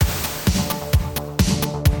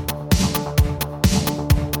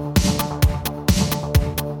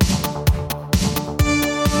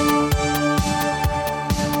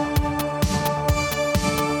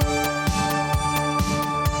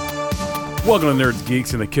Welcome to Nerds,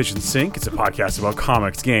 Geeks, in the Kitchen Sink. It's a podcast about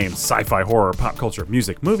comics, games, sci-fi, horror, pop culture,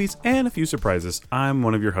 music, movies, and a few surprises. I'm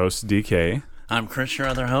one of your hosts, DK. I'm Chris, your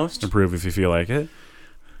other host. Improve if you feel like it.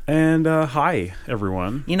 And hi,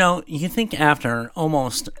 everyone. You know, you think after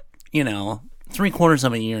almost, 3/4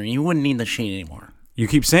 of a year, you wouldn't need the sheet anymore. You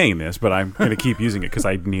keep saying this, but I'm going to keep using it because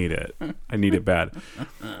I need it. I need it bad.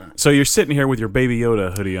 So you're sitting here with your Baby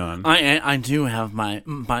Yoda hoodie on. I do have my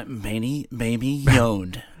baby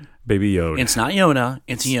Yod. Baby Yoda. It's not Yoda,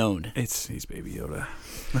 it's Yod. He's Baby Yoda.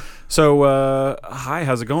 So, hi,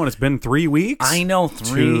 how's it going? It's been 3 weeks? I know,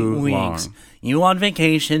 3 weeks. Long. You on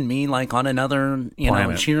vacation, me like on another,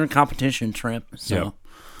 Planet. cheer competition trip. So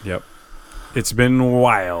Yep. It's been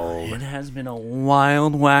wild. it has been a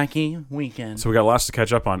wild, wacky weekend. So we got lots to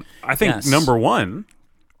catch up on. I think Yes. number one,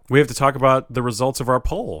 we have to talk about the results of our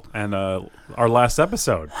poll and our last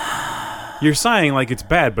episode. You're sighing like it's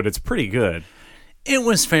bad, but it's pretty good. It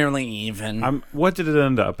was fairly even. What did it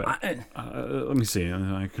end up at? Let me see.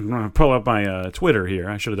 I can pull up my Twitter here.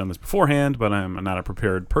 I should have done this beforehand, but I'm not a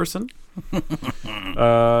prepared person.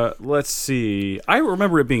 Let's see. I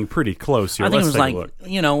remember it being pretty close here. I think Let's it was take like, a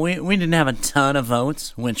look. we didn't have a ton of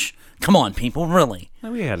votes, which, come on, people, really.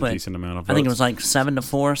 We had a But decent amount of votes. I think it was like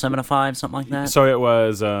 7-4, 7-5, something like that. So it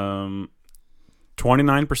was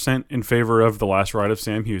 29% in favor of The Last Ride of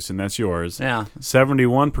Sam Houston. That's yours. Yeah.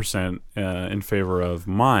 71% in favor of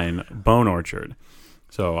mine, Bone Orchard.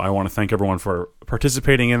 So I want to thank everyone for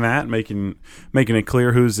participating in that, making it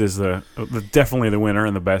clear whose is definitely the winner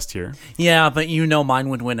and the best here. Yeah, but mine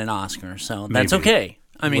would win an Oscar, so that's Maybe. okay.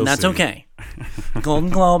 I mean, We'll that's see. okay.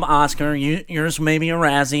 Golden Globe, Oscar, yours maybe a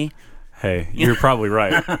Razzie. Hey, you're probably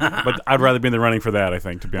right. But I'd rather be in the running for that, I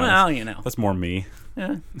think, to be honest. Well, That's more me.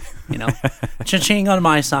 cha-ching on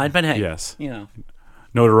my side, but hey. Yes.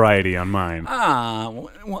 Notoriety on mine.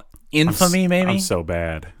 Infamy, maybe? I'm so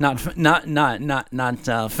bad. Not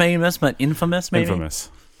famous, but infamous, maybe?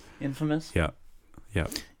 Infamous. Yeah.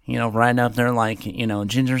 Right up there like,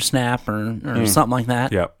 Ginger Snap or something like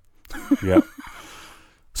that. Yep.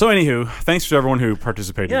 So, anywho, thanks to everyone who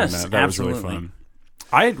participated in that. That absolutely. was really fun.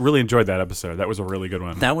 I really enjoyed that episode. That was a really good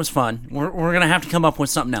one. That was fun. We're going to have to come up with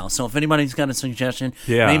something else. So if anybody's got a suggestion,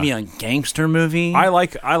 Yeah. maybe a gangster movie. I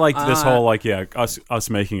liked this whole us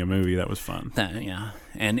making a movie. That was fun. Yeah.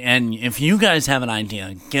 And if you guys have an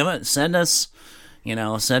idea, send us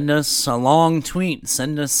a long tweet,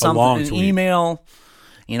 send us something, an email,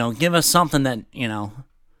 give us something that,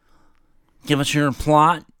 give us your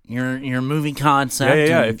plot, your movie concept.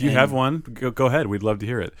 Yeah. If you have one, go ahead. We'd love to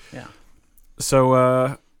hear it. Yeah.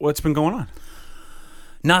 So, what's been going on?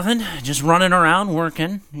 Nothing. Just running around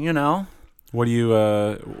working, What do you?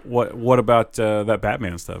 What about that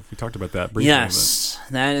Batman stuff? We talked about that briefly. Yes,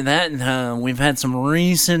 that we've had some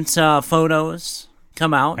recent photos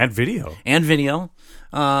come out And video.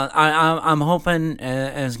 I'm hoping,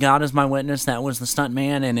 as God is my witness, that was the stunt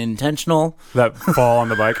man and intentional. That fall on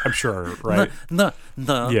the bike, I'm sure, right?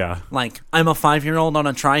 Yeah. Like, I'm a 5-year-old on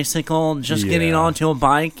a tricycle, just getting onto a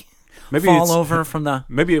bike. Maybe fall over from the.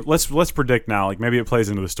 Maybe let's predict now. Like maybe it plays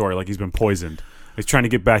into the story. Like he's been poisoned. He's trying to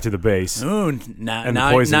get back to the base. Ooh, now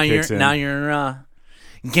you're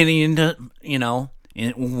getting into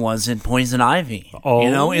was it Poison Ivy?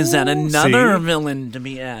 Oh, is that another villain to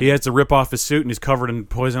be added? He has to rip off his suit and he's covered in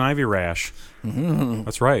poison ivy rash. Mm-hmm.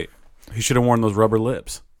 That's right. He should have worn those rubber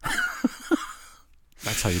lips.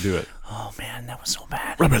 That's how you do it. Oh man, that was so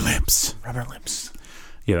bad. Rubber lips.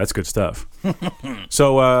 Yeah, that's good stuff.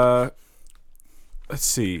 So, let's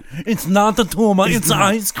see. It's not the tumor, it's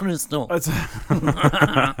ice crystal. Where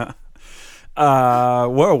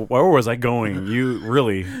was I going?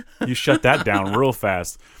 You shut that down real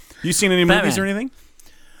fast. You seen any movies or anything?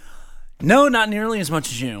 No, not nearly as much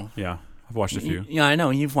as you. Yeah, I've watched a few. Yeah, I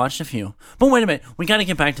know, you've watched a few. But wait a minute, we got to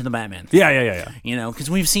get back to the Batman. Yeah. Because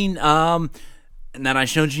we've seen, and that I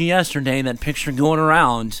showed you yesterday, that picture going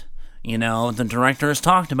around. The director has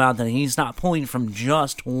talked about that he's not pulling from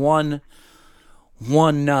just one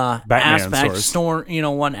aspect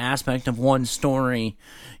one aspect of one story.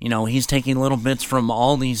 He's taking little bits from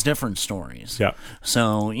all these different stories. Yeah.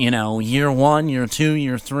 So, year 1, year 2,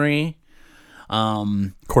 year 3.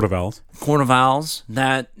 Court of Owls.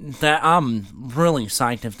 That I'm really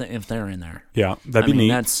psyched if they're in there. Yeah, that'd be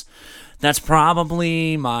neat. That's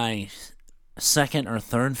probably my second or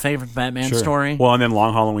third favorite Batman story. Well, and then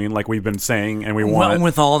Long Halloween, like we've been saying, and we want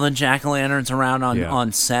with all the jack-o'-lanterns around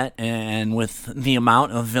on set, and with the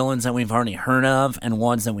amount of villains that we've already heard of and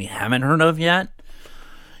ones that we haven't heard of yet.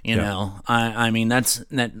 I mean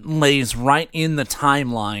that lays right in the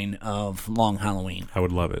timeline of Long Halloween. I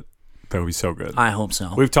would love it. That would be so good. I hope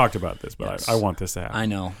so. We've talked about this, but Yes. I want this to happen. I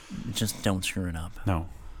know. Just don't screw it up. No.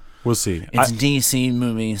 We'll see. It's DC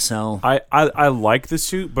movie, so... I like the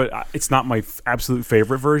suit, but it's not my absolute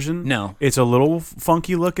favorite version. No. It's a little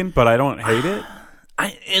funky looking, but I don't hate it.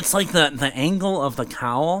 It's like the angle of the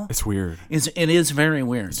cowl. It's weird. It is very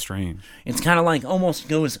weird. It's strange. It's kind of like almost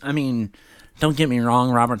goes... I mean, don't get me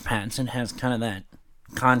wrong, Robert Pattinson has kind of that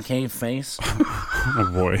concave face.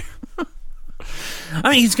 Oh, boy.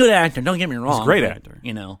 I mean, he's a good actor, don't get me wrong. He's a great actor.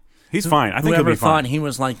 You know. He's fine. I think he'll be fine. Thought he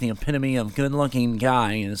was like the epitome of good-looking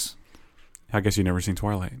guy is... I guess you've never seen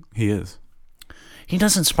Twilight. He is. He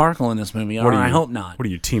doesn't sparkle in this movie, or I hope not. What are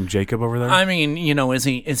you, Team Jacob over there? I mean, you know, is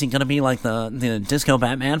he going to be like the Disco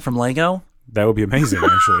Batman from Lego? That would be amazing,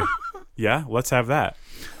 actually. Yeah, let's have that.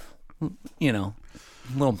 You know,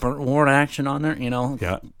 a little Burt Ward action on there, you know?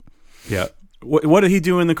 Yeah. Yeah. What did he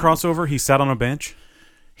do in the crossover? He sat on a bench?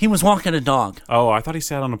 He was walking a dog. Oh, I thought he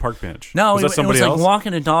sat on a park bench. No, was that somebody it was else? like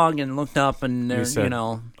walking a dog and looked up and there, said, you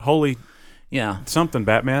know. Holy Yeah. something,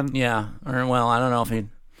 Batman. Yeah. Or, well, I don't know if he...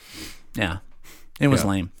 Yeah. It was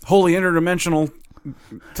lame. Holy interdimensional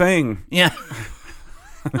thing. Yeah.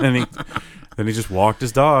 And then he just walked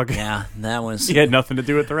his dog. Yeah, that was... He had nothing to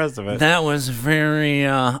do with the rest of it. That was very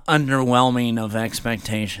underwhelming of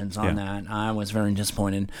expectations on that. I was very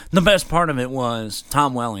disappointed. The best part of it was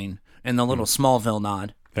Tom Welling and the little Smallville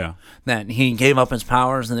nod. Yeah. That he gave up his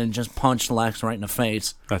powers and then just punched Lex right in the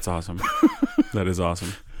face. That's awesome. That is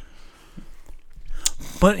awesome.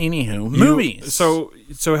 But anywho, movies. So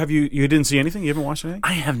have you didn't see anything? You haven't watched anything?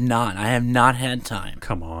 I have not. I have not had time.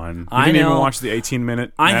 Come on. You I didn't know. even watch the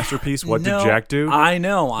 18-minute masterpiece, What Did Jack Do? I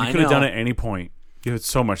know. You could have done it at any point. You had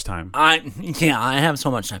so much time. I have so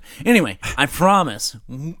much time. Anyway, I promise,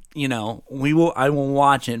 you know, I will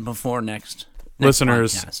watch it before next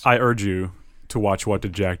Listeners, podcast. I urge you to watch What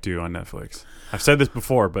Did Jack Do on Netflix. I've said this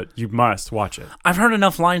before, but you must watch it. I've heard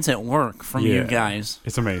enough lines at work from you guys.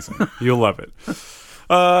 It's amazing. You'll love it.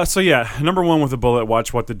 So yeah, number one with a bullet,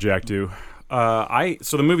 watch What Did Jack Do.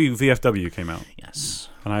 So the movie VFW came out. Yes.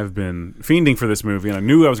 And I've been fiending for this movie, and I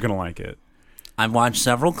knew I was going to like it. I've watched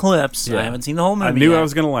several clips. Yeah. I haven't seen the whole movie I knew yet. I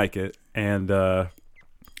was going to like it, and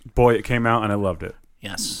boy, it came out, and I loved it.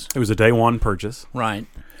 Yes. It was a day one purchase, Right.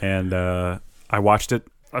 and I watched it.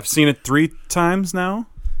 I've seen it 3 times now.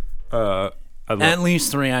 At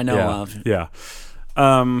least 3 I know of. Yeah.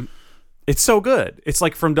 It's so good. It's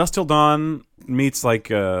like From Dusk Till Dawn meets like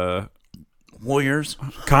Warriors.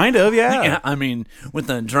 kind of, yeah. Yeah, I mean, with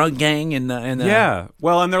the drug gang and the Yeah.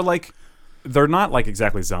 Well, and they're not like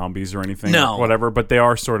exactly zombies or anything, No. or whatever, but they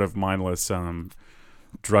are sort of mindless,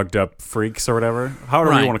 drugged up freaks or whatever.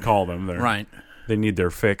 However Right. you want to call them. Right. They need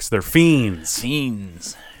their fix. They're fiends.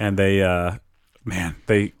 Fiends. And they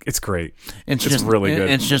it's great. It's just really good.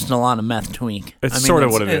 It's just a lot of meth tweak. It's sort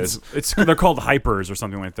of what it is. They're called hypers or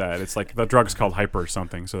something like that. It's like the drug's called hyper or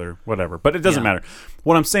something, so they're whatever. But it doesn't matter.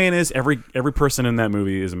 What I'm saying is every person in that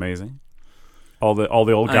movie is amazing. All the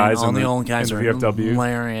old guys all in the old guys in are the VFW.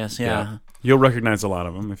 hilarious. Yeah. You'll recognize a lot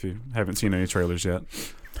of them if you haven't seen any trailers yet.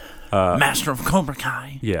 Master of Cobra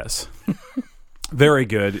Kai. Yes. Very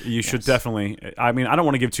good. You should definitely... I mean, I don't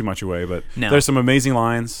want to give too much away, but No. there's some amazing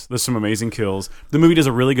lines. There's some amazing kills. The movie does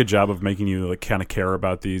a really good job of making you like kind of care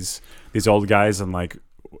about these old guys and like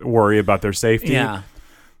worry about their safety. Yeah.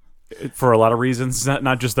 For a lot of reasons,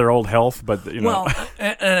 not just their old health, but you know. Well,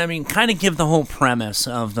 and I mean, kind of give the whole premise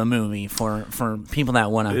of the movie for people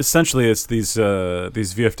that want to. Essentially, it's these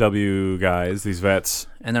VFW guys, these vets,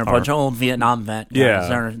 And they're a bunch of old Vietnam vet guys. Yeah,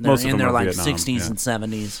 They're most of in them their are like Vietnam, 60s yeah. and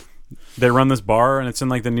 70s. They run this bar, and it's in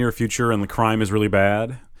like the near future, and the crime is really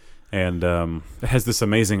bad. And it has this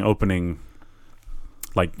amazing opening,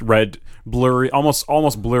 like red, blurry,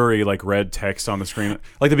 almost blurry, like red text on the screen,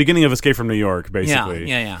 like the beginning of Escape from New York, basically.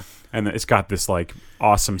 Yeah. And it's got this like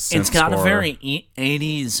awesome synth It's got score. a very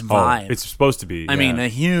 80s vibe. It's supposed to be. I mean, a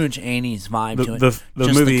huge 80s vibe to it. The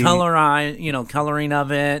Just movie, the coloring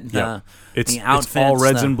of it, the it's outfits. all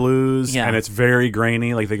reds and blues, Yeah. and it's very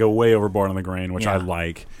grainy. Like they go way overboard on the grain, which I Yeah.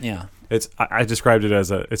 like. Yeah. I described it as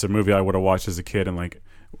it's a movie I would have watched as a kid and like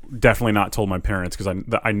definitely not told my parents because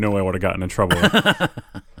I know I would have gotten in trouble.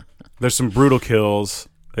 There's some brutal kills.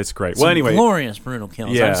 It's great. Some well, anyway, glorious brutal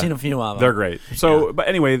kills. Yeah. I've seen a few of them. they're great. So, but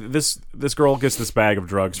anyway, this girl gets this bag of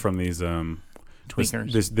drugs from these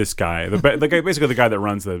tweakers. This guy, the guy, basically the guy that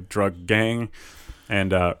runs the drug gang,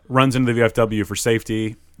 and runs into the VFW for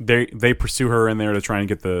safety. They pursue her in there to try and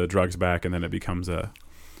get the drugs back, and then it becomes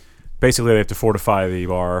basically they have to fortify the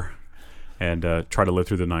bar and try to live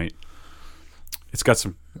through the night. It's got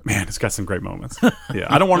some great moments. Yeah,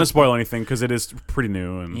 I don't want to spoil anything because it is pretty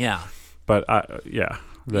new, and Yeah. but yeah,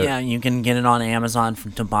 Yeah, you can get it on Amazon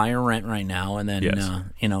to buy or rent right now, and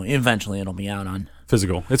then eventually it'll be out on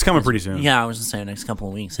physical. It's coming pretty soon. Yeah, I was gonna say next couple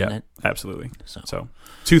of weeks, isn't it? Absolutely. So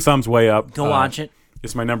 2 thumbs way up. Go watch it.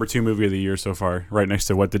 It's my number 2 movie of the year so far, right next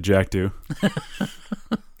to What Did Jack Do?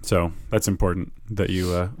 So that's important that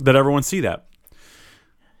that everyone see that.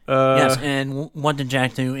 Yes, and What Did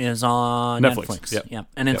Jack Do is on Netflix. Yep.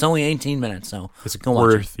 And it's only 18 minutes, so it's go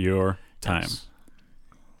worth your time. Yes.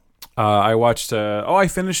 I watched. I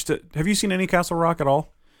finished it. Have you seen any Castle Rock at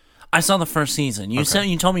all? I saw the first season. You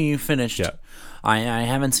told me you finished. Yeah. I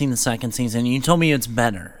haven't seen the second season. You told me it's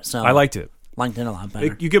better. So I liked it. Liked it a lot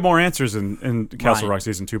better. You get more answers in Castle Rock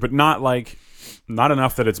season 2, but not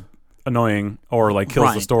enough that it's annoying or like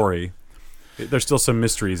kills the story. There's still some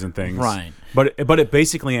mysteries and things, right? But it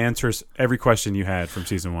basically answers every question you had from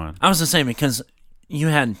season 1. I was the same because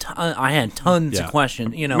I had tons of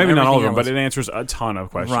questions. Maybe not all of them, but it answers a ton of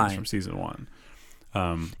questions from season 1.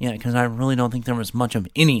 Because I really don't think there was much of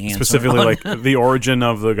any answer. Specifically, like the origin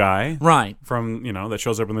of the guy, right? From that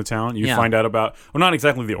shows up in the town. You find out about not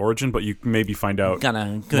exactly the origin, but you maybe find out got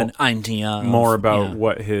a good idea more about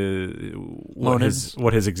what his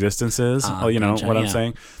existence is. Gotcha, what I'm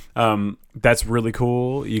saying. That's really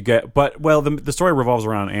cool. The story revolves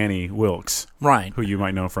around Annie Wilkes, right? Who you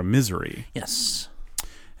might know from Misery. Yes.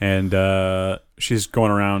 And she's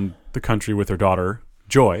going around the country with her daughter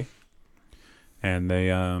Joy, and they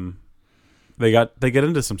get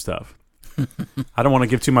into some stuff. I don't want to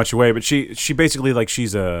give too much away, but she basically she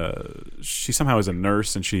somehow is a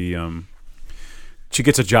nurse, and she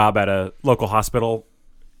gets a job at a local hospital,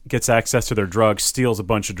 gets access to their drugs, steals a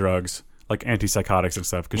bunch of drugs like antipsychotics and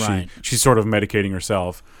stuff because she's sort of medicating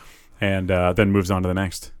herself, and then moves on to the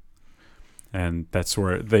next. And that's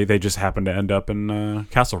where they just happen to end up in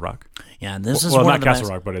Castle Rock. Yeah, this is not Castle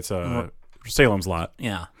Rock, but it's Salem's Lot.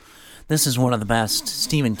 Yeah, this is one of the best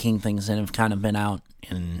Stephen King things that have kind of been out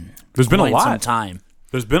in There's been a lot some time.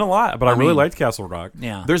 There's been a lot, but I really liked Castle Rock.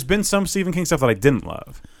 Yeah, there's been some Stephen King stuff that I didn't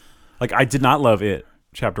love. Like I did not love It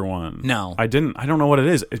Chapter 1. No, I didn't. I don't know what it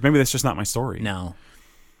is. Maybe that's just not my story. No.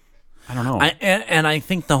 I don't know. And I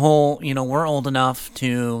think the whole, we're old enough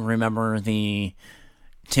to remember the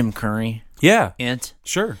Tim Curry. Yeah. It.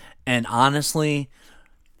 Sure. And honestly,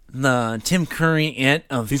 the Tim Curry It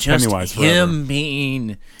of He's just Pennywise him forever.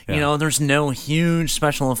 Being, there's no huge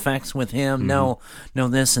special effects with him, no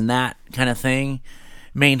this and that kind of thing.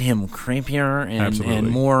 Made him creepier and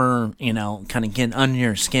more, kind of get under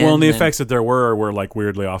your skin. Well, and the effects that there were like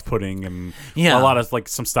weirdly off-putting, and a lot of like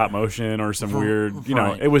some stop motion or some weird,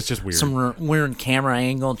 it was just weird. Some weird camera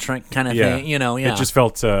angle trick kind of thing, It just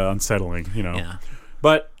felt unsettling, Yeah.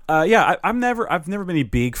 But I've never been a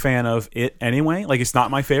big fan of It anyway. Like it's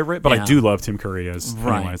not my favorite, but I do love Tim Curry as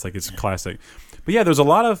Pennywise. Like it's classic. But yeah, there's a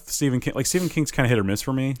lot of Stephen King. Like Stephen King's kind of hit or miss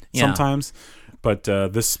for me sometimes. But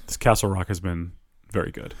this Castle Rock has been very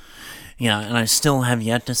good. Yeah, and I still have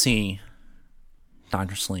yet to see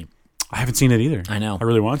Dr. Sleep. I haven't seen it either. I know. I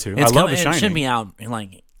really want to. I love The Shining. It should be out.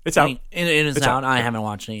 It's out. It is out. I haven't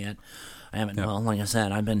watched it yet. I haven't. Yeah. Well, like I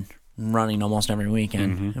said, I've been running almost every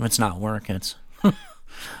weekend. Mm-hmm. If it's not work, it's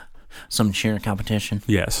some cheer competition.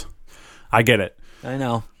 Yes. I get it. I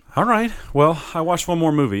know. All right. Well, I watched one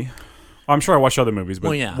more movie. I'm sure I watched other movies,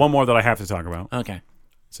 but one more that I have to talk about. Okay.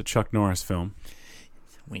 It's a Chuck Norris film.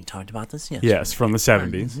 We talked about this yesterday. Yes, from the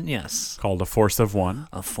 70s. Yes. Called A Force of One.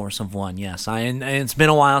 A Force of One, yes. It's been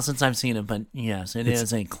a while since I've seen it, but yes,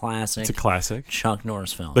 it's a classic. It's a classic. Chuck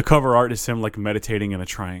Norris film. The cover art is him like meditating in a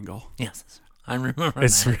triangle. Yes, I remember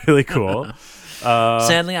It's really cool.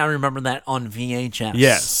 Sadly, I remember that on VHS.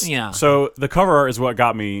 Yes. Yeah. So the cover art is what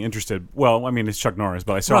got me interested. Well, I mean, it's Chuck Norris,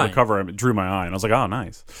 but I saw the cover and it drew my eye, and I was like, oh,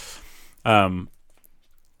 nice.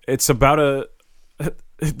 It's about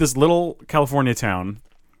this little California town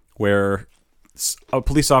where a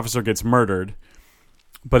police officer gets murdered,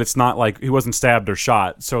 but it's not like he wasn't stabbed or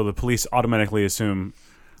shot, so the police automatically assume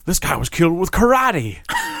this guy was killed with karate.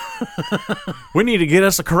 We need to get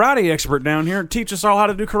us a karate expert down here and teach us all how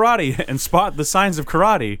to do karate and spot the signs of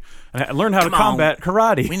karate and learn how to combat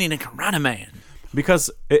karate. We need a karate man.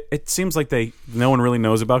 Because it seems like no one really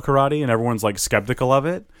knows about karate, and everyone's like skeptical of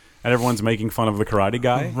it, and everyone's making fun of the karate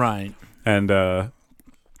guy. Right. And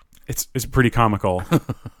it's pretty comical.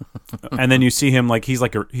 And then you see him like he's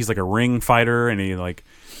like a ring fighter, and he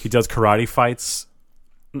does karate fights.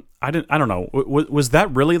 I don't know. Was that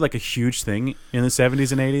really like a huge thing in the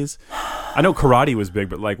 70s and 80s? I know karate was big,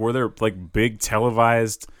 but like were there like big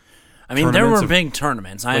televised? I mean, there were big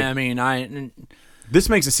tournaments. This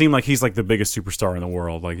makes it seem like he's like the biggest superstar in the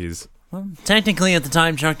world. Like he's technically at the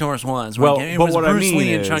time Chuck Norris was. Well, it but was what Bruce I mean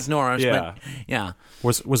Lee is, and Chuck Norris. yeah. But yeah.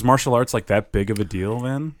 Was martial arts like that big of a deal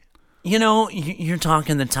then? You know, you're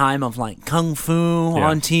talking the time of like Kung Fu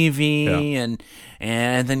on TV,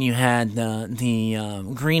 and then you had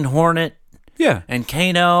the Green Hornet, and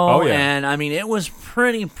Kato, and I mean it was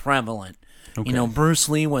pretty prevalent. Okay. You know, Bruce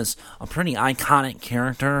Lee was a pretty iconic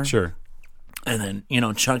character. Sure. And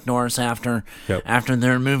then Chuck Norris after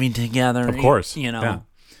their movie together, of course, that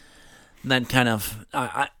kind of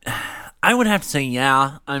I would have to say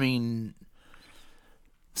I mean.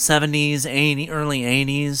 70s, early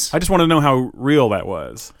 80s. I just want to know how real that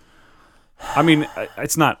was. I mean,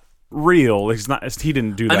 it's not real. It's not. He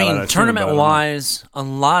didn't do that. I mean, tournament-wise, a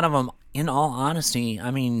lot of them, in all honesty,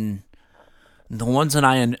 I mean, the ones that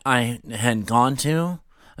I had gone to,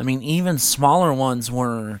 I mean, even smaller ones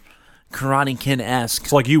were Karate Kid-esque.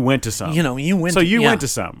 So, like, you went to some. You went so to... you went to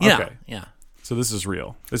some. Okay. Yeah. So this is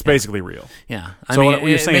real. It's basically real. Yeah. I mean, what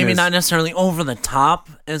you're saying maybe is, not necessarily over the top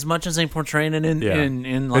as much as they portrayed it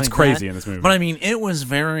in like it's crazy that. in this movie. But I mean, it was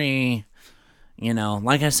very,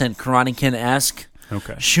 like I said, Karate Kid-esque.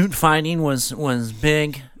 Okay. Shoot fighting was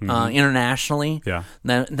big internationally. Yeah.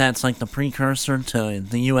 That's like the precursor to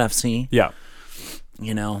the UFC. Yeah.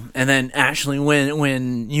 And then actually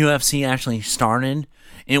when UFC actually started,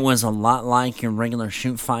 it was a lot like your regular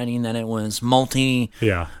shoot fighting, that it was multi.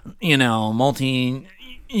 You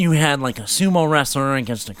had like a sumo wrestler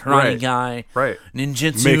against a karate guy, right?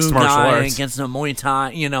 Ninjutsu guy against a Muay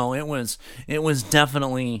Thai. It was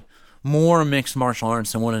definitely more mixed martial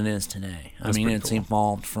arts than what it is today. I mean, it's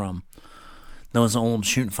evolved from those old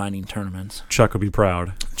shoot fighting tournaments. Chuck would be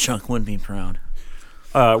proud. Chuck would be proud.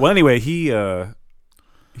 Well, anyway, he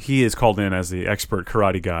is called in as the expert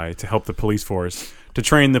karate guy to help the police force, to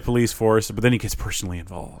train the police force, but then he gets personally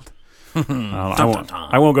involved.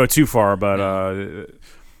 I won't go too far, but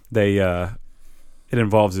it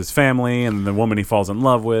involves his family and the woman he falls in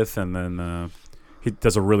love with, and then he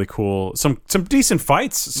does a really cool, some decent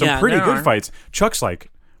fights, some pretty good fights. Chuck's like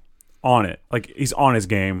on it, like he's on his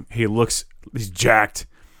game. He's jacked.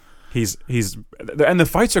 And the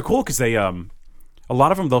fights are cool because they a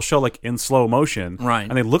lot of them they'll show like in slow motion, right?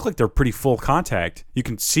 And they look like they're pretty full contact. You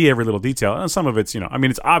can see every little detail, and some of it's I mean,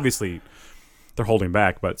 it's obviously they're holding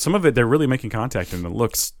back, but some of it they're really making contact, and it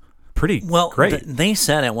looks pretty great. They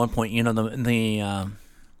said at one point,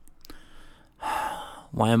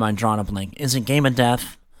 why am I drawing a blank? Is it Game of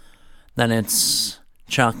Death? Then it's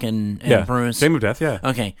Chuck and Bruce. Game of Death, yeah.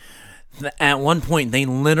 Okay. At one point, they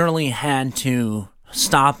literally had to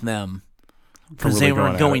stop them because they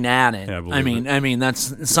were going at it. Yeah, I mean,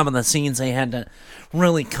 that's some of the scenes they had to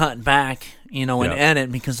really cut back, and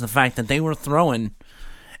edit because of the fact that they were throwing,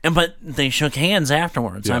 but they shook hands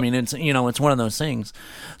afterwards. Yeah. I mean, it's it's one of those things.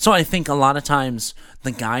 So I think a lot of times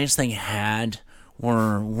the guys they had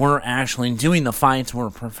were actually doing the fights were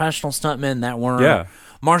professional stuntmen that were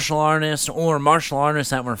martial artists or martial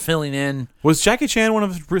artists that were filling in. Was Jackie Chan one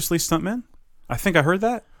of Bruce Lee's stuntmen? I think I heard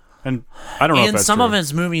that. And I don't know if that's some true. of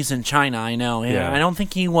his movies in China, I know. Yeah. I don't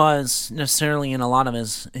think he was necessarily in a lot of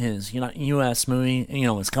his U.S. movie.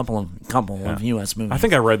 His couple of U.S. movies. I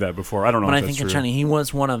think I read that before. I don't know. But if I think that's in true. China he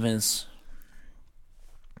was one of his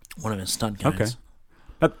stunt guys. Okay.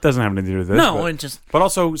 That doesn't have anything to do with this. No, it just. But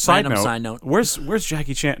also, side note. note. Where's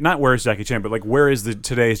Jackie Chan? Not where's Jackie Chan, but like where is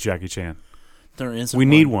today's Jackie Chan? There is. We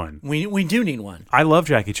need one. We do need one. I love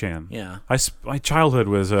Jackie Chan. Yeah. My childhood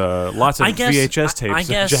was lots of VHS tapes. I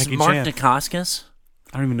guess of Jackie Mark Chan. Dacascos.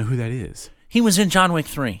 I don't even know who that is. He was in John Wick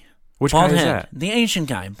 3. Which bald guy is head. that? The Asian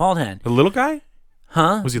guy, bald head. The little guy?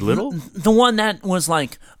 Huh? Was he little? The one that was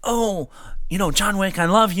like, John Wick, I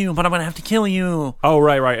love you, but I'm gonna have to kill you. Oh,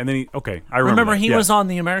 right. And then I remember he was on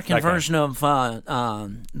the American version of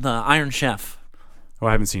the Iron Chef. Oh,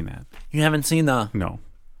 I haven't seen that. You haven't seen the? No.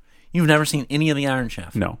 You've never seen any of the Iron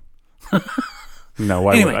Chef? No. No,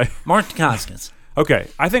 why would I? Mark Dacascos. Okay,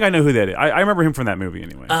 I think I know who that is. I remember him from that movie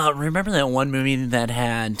anyway. Remember that one movie that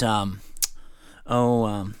had, why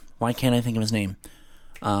can't I think of his name?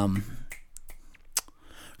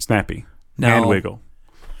 Snappy. No. Hand wiggle.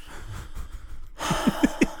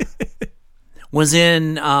 Was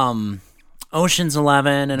in Ocean's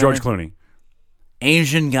 11 and George Clooney.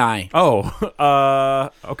 Asian guy. Oh,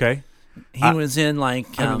 okay. He was in like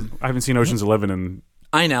I haven't seen Ocean's 11 in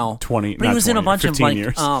I know 20. But he was 20, in a bunch of like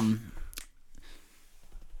years. I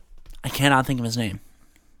cannot think of his name.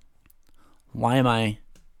 Why am I?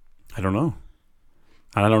 I don't know.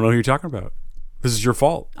 I don't know who you're talking about. This is your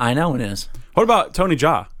fault. I know it is. What about Tony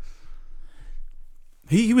Jaa?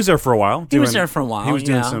 He was there for a while. He was there for a while. He was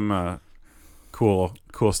doing some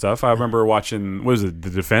cool stuff. I remember watching. What was it? The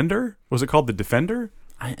Defender? Was it called The Defender?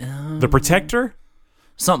 The Protector?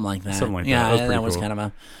 Something like that. Yeah, that was cool. kind of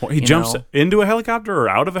a. Well, he jumps into a helicopter or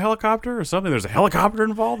out of a helicopter or something. There's a helicopter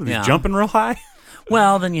involved, and he's jumping real high.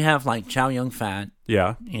 Well, then you have like Chow Yun-fat.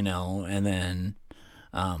 Yeah. And then.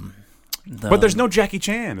 But there's no Jackie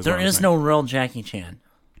Chan. There is no real Jackie Chan.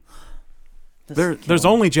 There's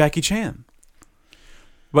only Jackie Chan.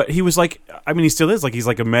 But he was like, I mean, he still is like, he's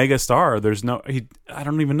like a mega star. I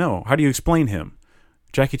don't even know. How do you explain him?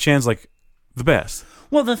 Jackie Chan's like the best.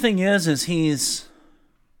 Well, the thing is he's,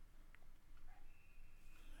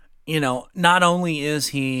 not only is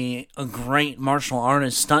he a great martial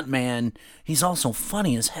artist, stuntman, he's also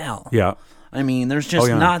funny as hell. Yeah. I mean, there's just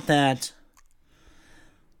not that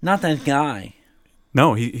guy.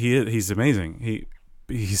 No, he's amazing.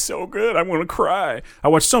 He's so good. I'm going to cry. I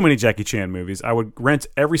watched so many Jackie Chan movies. I would rent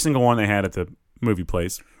every single one they had at the movie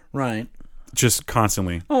place. Right. Just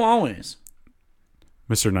constantly. Oh, always.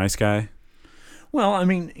 Mr. Nice Guy. Well, I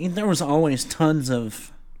mean, there was always tons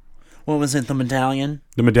of... What was it? The Medallion?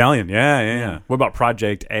 The Medallion. Yeah. What about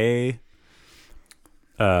Project A?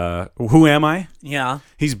 Who Am I? Yeah.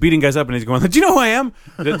 He's beating guys up and he's going, do you know who I am?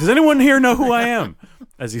 Does anyone here know who I am?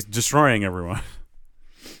 As he's destroying everyone.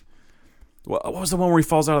 What was the one where he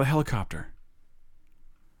falls out of the helicopter?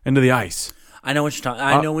 Into the ice. I know what you're talking.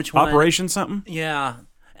 I know which one. Operation something? Yeah.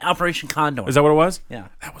 Operation Condor. Is that what it was? Yeah.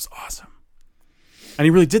 That was awesome. And he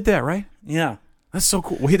really did that, right? Yeah. That's so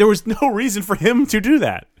cool. There was no reason for him to do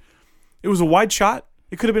that. It was a wide shot.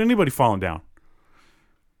 It could have been anybody falling down.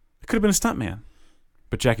 It could have been a stuntman.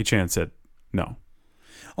 But Jackie Chan said, no.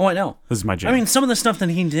 Oh, I know. This is my jam. I mean, some of the stuff that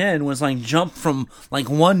he did was like jump from like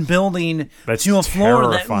one building That's to a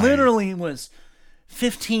floor terrifying. that literally was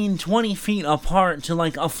 15, 20 feet apart to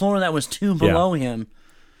like a floor that was two below him.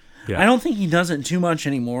 Yeah. I don't think he does it too much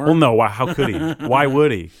anymore. Well, no. How could he? Why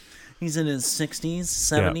would he? He's in his 60s,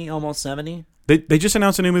 70, almost 70. They just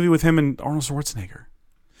announced a new movie with him and Arnold Schwarzenegger.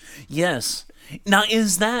 Yes. Now,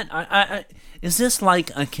 is that... is this like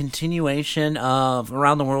a continuation of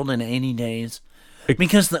Around the World in 80 Days?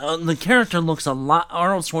 Because the character looks a lot...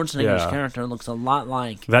 Arnold Schwarzenegger's character looks a lot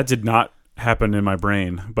like... That did not happen in my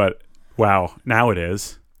brain, but wow, now it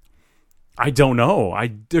is. I don't know.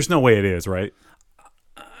 There's no way it is, right?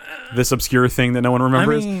 This obscure thing that no one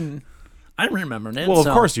remembers? I mean, I remembered it. Well,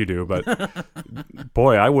 of course you do, but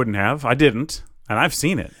boy, I wouldn't have. I didn't, and I've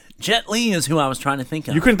seen it. Jet Li is who I was trying to think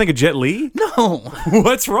of. You couldn't think of Jet Li? No.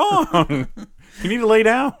 What's wrong? You need to lay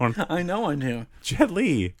down. I know I do. Jet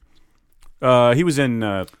Li. He was in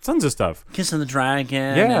tons of stuff. Kiss of the Dragon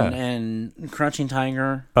and Crouching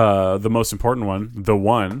Tiger. The most important one, The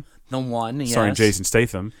One. The One, yes. Starring Jason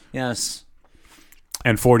Statham. Yes.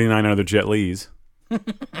 And 49 other Jet Lis.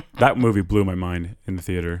 That movie blew my mind in the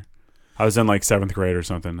theater. I was in like 7th grade or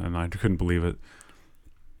something, and I couldn't believe it.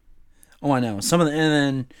 Oh, I know. And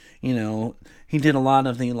then, he did a lot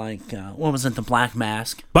of the, like, what was it, The Black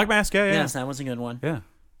Mask? Black Mask, yeah. Yes, that was a good one. Yeah.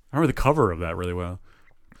 I remember the cover of that really well.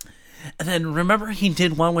 And then, remember he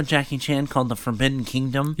did one with Jackie Chan called The Forbidden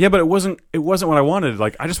Kingdom? Yeah, but it wasn't what I wanted.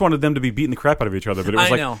 Like, I just wanted them to be beating the crap out of each other, but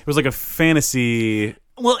it was like a fantasy...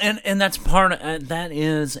 Well, and that's part of... that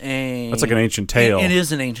is a... That's like an ancient tale. It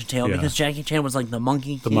is an ancient tale, because Jackie Chan was like the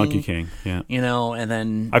Monkey King. The Monkey King, yeah. And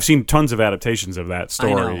then... I've seen tons of adaptations of that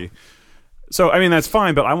story. So, I mean, that's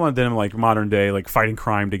fine, but I wanted them like modern day, like fighting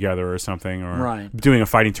crime together or something, or doing a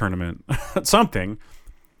fighting tournament. Something.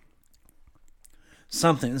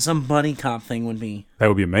 Some buddy cop thing would be... That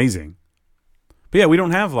would be amazing. But yeah, we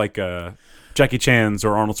don't have like Jackie Chan's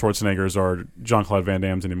or Arnold Schwarzenegger's or Jean-Claude Van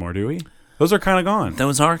Damme's anymore, do we? Those are kind of gone.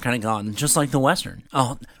 Those are kind of gone, just like the Western.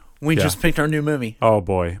 Oh, we just picked our new movie. Oh,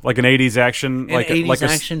 boy. Like an 80s action? Like 80s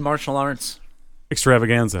action, martial arts.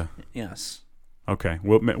 Extravaganza. Yes. Okay,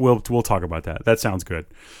 we'll talk about that. That sounds good.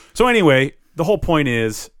 So anyway, the whole point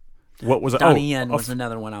is, what was it? Donnie Yen was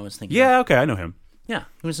another one I was thinking. Yeah, okay, I know him. Yeah,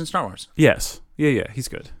 he was in Star Wars. Yes, yeah, he's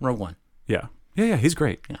good. Rogue One. Yeah, he's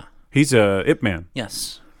great. Yeah, he's a Ip Man.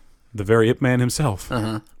 Yes, the very Ip Man himself.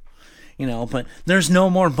 But there's no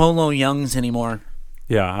more Bolo Youngs anymore.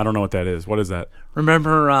 Yeah, I don't know what that is. What is that?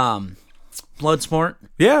 Remember Bloodsport?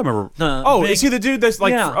 Yeah, I remember. Is he the dude that's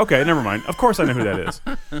like? Yeah. Okay, never mind. Of course I know who that is.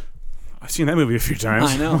 I've seen that movie a few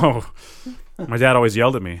times. I know. Oh. My dad always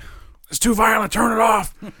yelled at me. It's too violent. Turn it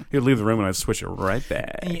off. He'd leave the room and I'd switch it right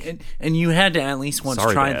back. And you had to at least once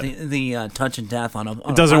try the touch of death on a.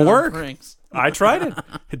 It doesn't work. I tried it.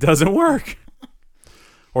 It doesn't work.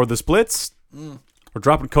 Or the splits. Or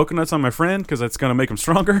dropping coconuts on my friend because that's going to make him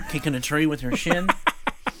stronger. Kicking a tree with your shin.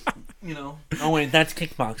 Oh wait, that's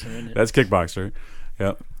kickboxer, isn't it? That's kickboxer.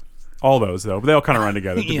 Yep. All those though, but they all kind of run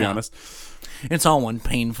together. To be honest. it's all one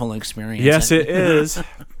painful experience. Yes, it is.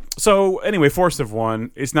 So anyway, Force of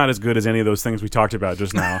One, it's not as good as any of those things we talked about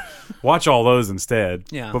just now. Watch all those instead.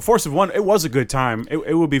 Yeah. But Force of One, it was a good time.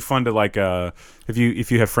 It would be fun to like if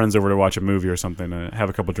you have friends over to watch a movie or something, have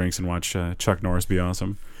a couple drinks and watch Chuck Norris be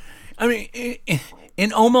awesome. I mean,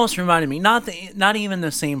 it almost reminded me not even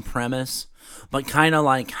the same premise, but kind of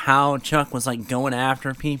like how Chuck was like going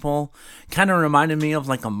after people. Kind of reminded me of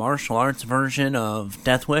like a martial arts version of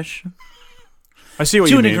Death Wish. I see what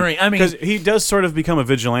to you a mean. degree. I mean, because he does sort of become a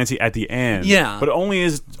vigilante at the end. Yeah, but only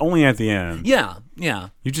at the end. Yeah.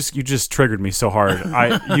 You just triggered me so hard.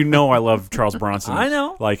 I I love Charles Bronson. I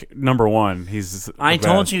know. Like number one, he's. I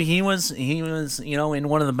told you he was in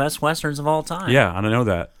one of the best westerns of all time. Yeah, and I know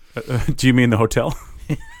that. Do you mean The Hotel?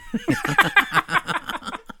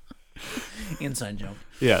 Inside joke.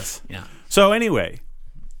 Yes. Yeah. So anyway,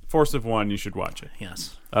 Force of One, you should watch it.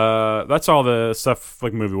 Yes. That's all the stuff,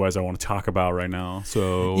 like movie-wise, I want to talk about right now.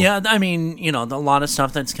 So yeah, I mean, a lot of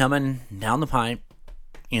stuff that's coming down the pipe.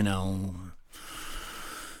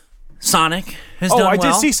 Sonic has done well. Oh, I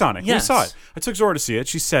did see Sonic. Yes. We saw it. I took Zora to see it.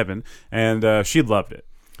 She's 7, and she loved it.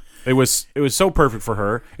 It was so perfect for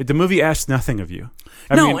her. The movie asks nothing of you.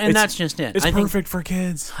 I mean, that's just it. It's perfect for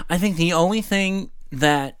kids. I think the only thing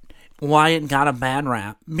that why it got a bad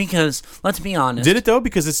rap, because let's be honest, did it though?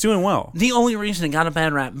 Because it's doing well. The only reason it got a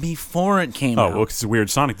bad rap before it came out. Oh, well, it's the weird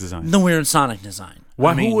Sonic design. The weird Sonic design.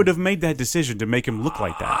 Why? Who would have made that decision to make him look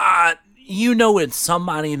like that? It's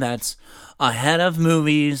somebody that's ahead of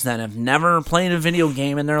movies, that have never played a video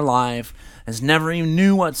game in their life, has never even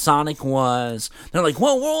knew what Sonic was. They're like,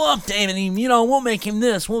 well, we'll update him, we'll make him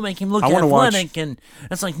this, we'll make him look athletic. And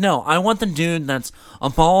it's like, no, I want the dude that's a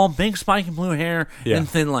ball, big spiky blue hair, and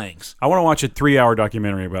thin legs. I want to watch a 3-hour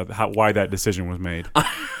documentary about why that decision was made.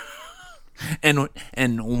 and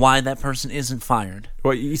why that person isn't fired.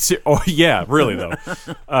 Well, yeah, really, though.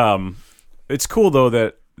 It's cool, though,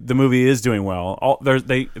 that the movie is doing well.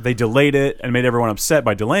 They delayed it and made everyone upset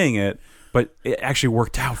by delaying it, but it actually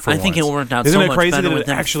worked out for once. I think it worked out Isn't so it much crazy better that with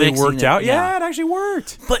it actually worked out? Yeah, it actually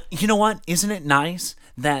worked. But you know what? Isn't it nice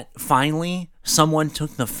that finally someone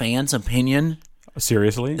took the fans' opinion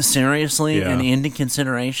seriously and into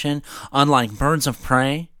consideration, unlike Birds of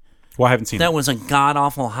Prey? Well, I haven't seen it. That was a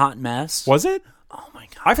god-awful hot mess. Was it? Oh, my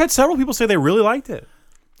God. I've had several people say they really liked it.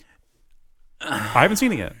 I haven't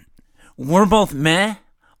seen it yet. We're both meh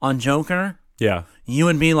on Joker. Yeah. You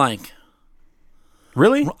would be like...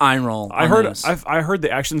 Really? Eye roll. I heard the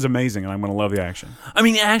action's amazing, and I'm going to love the action. I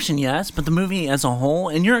mean, the action, yes, but the movie as a whole,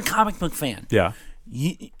 and you're a comic book fan. Yeah.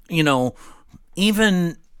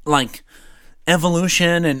 Even like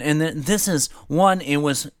evolution, and this is one. It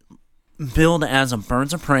was billed as a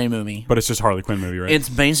Birds of Prey movie, but it's just a Harley Quinn movie, right? It's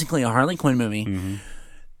basically a Harley Quinn movie. Mm-hmm.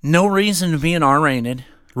 No reason to be an R-rated.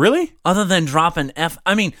 Really? Other than dropping F.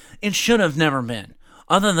 I mean, it should have never been.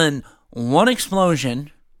 Other than one explosion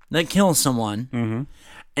that kills someone,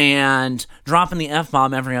 and dropping the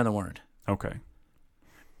F-bomb every other word. Okay.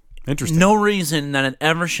 Interesting. No reason that it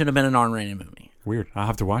ever should have been an R-rated movie. Weird. I'll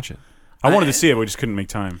have to watch it. I wanted to see it, but we just couldn't make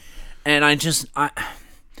time. And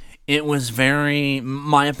it was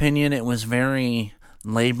my opinion, it was very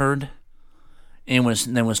labored. It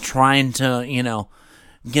was trying to,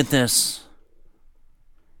 get this...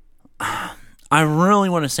 I really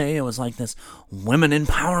want to say it was like this women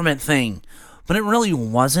empowerment thing. But it really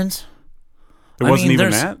wasn't. It wasn't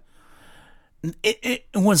even that? It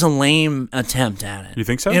was a lame attempt at it. You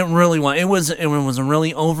think so? It really was. It was a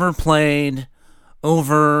really overplayed,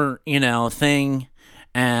 thing.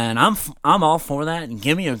 And I'm all for that. And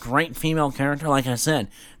give me a great female character. Like I said,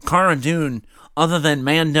 Cara Dune, other than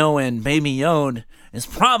Mando and Baby Yoda, is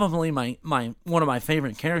probably my one of my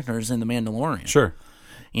favorite characters in The Mandalorian. Sure.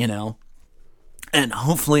 And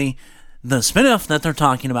hopefully... the spin-off that they're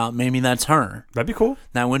talking about, maybe that's her. That'd be cool.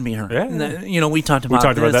 That would be her. Yeah. We talked about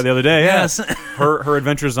about that the other day. Yeah. Yes. her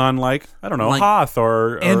adventures on Hoth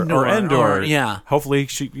or Endor. Or, yeah. Hopefully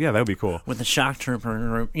that would be cool. With the shock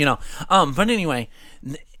trooper, But anyway,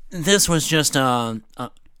 this was just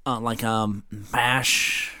like a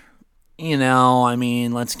bash.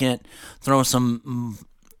 Let's throw some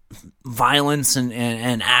violence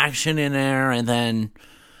and action in there, and then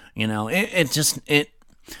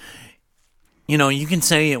you can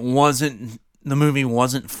say the movie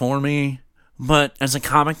wasn't for me, but as a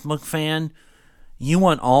comic book fan, you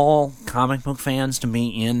want all comic book fans to be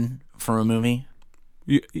in for a movie.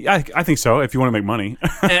 I think so, if you want to make money.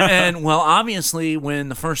 and obviously, when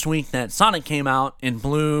the first week that Sonic came out, it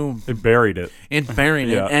buried it. It buried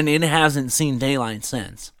it, and it hasn't seen daylight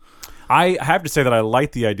since. I have to say that I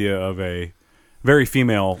like the idea of a very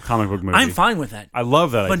female comic book movie. I'm fine with that. I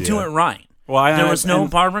love that idea. But do it right. Well, there was no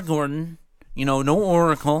Barbara Gordon. No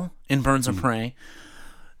Oracle in Birds of Prey.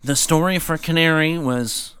 The story for Canary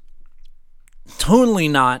was totally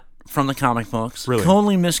not from the comic books. Really?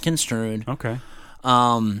 Totally misconstrued. Okay.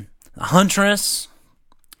 Huntress,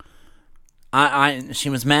 she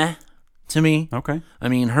was meh to me. Okay. I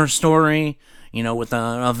mean, her story, with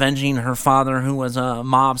avenging her father who was a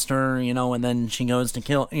mobster, and then she goes to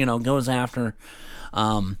kill, goes after.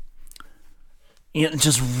 It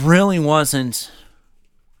just really wasn't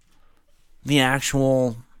the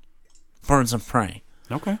actual Birds of Prey.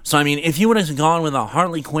 Okay. So, I mean, if you would have gone with a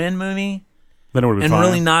Harley Quinn movie, then it would have been and fine.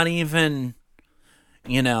 really not even,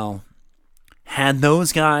 had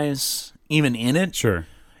those guys even in it, Sure.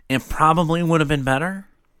 it probably would have been better.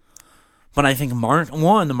 But I think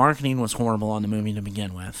the marketing was horrible on the movie to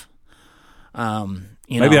begin with.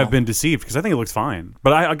 Maybe I've been deceived because I think it looks fine.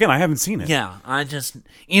 But I haven't seen it. Yeah,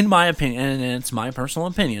 in my opinion, and it's my personal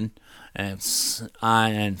opinion, it's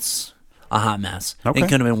a hot mess. Okay. It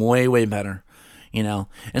could have been way, way better.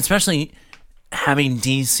 Especially having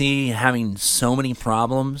DC having so many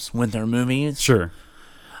problems with their movies. Sure.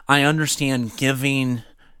 I understand giving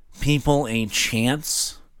people a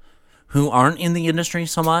chance who aren't in the industry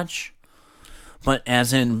so much, but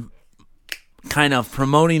as in kind of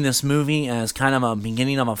promoting this movie as kind of a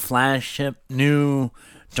beginning of a flagship new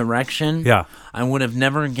direction. Yeah. I would have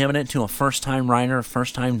never given it to a first-time writer,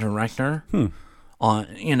 first-time director. On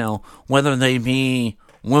whether they be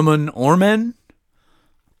women or men.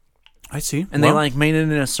 I see. And they made it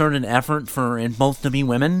an asserted effort for it both to be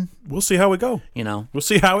women. We'll see how we go. We'll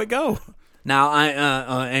see how it go. Now,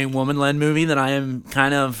 a woman-led movie that I am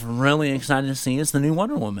kind of really excited to see is the new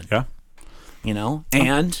Wonder Woman. Yeah.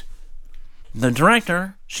 And the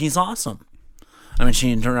director, she's awesome. I mean,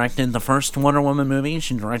 she directed the first Wonder Woman movie.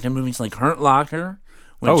 She directed movies like Hurt Locker,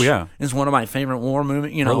 which is one of my favorite war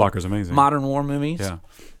movies. Hurt Locker's amazing. Modern war movies. Yeah.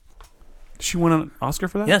 Did she win an Oscar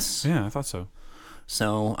for that? Yes. Yeah, I thought so.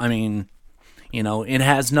 So, I mean, it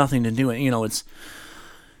has nothing to do with, it's...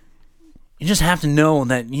 You just have to know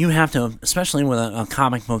that you have to, especially with a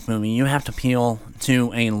comic book movie, you have to appeal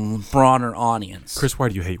to a broader audience. Chris, why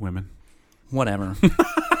do you hate women? Whatever.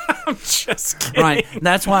 I'm just kidding. Right.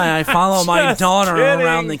 That's why I follow my daughter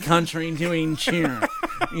around the country doing cheer.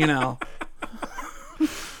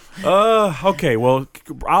 Okay. Well,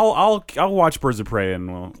 I'll watch Birds of Prey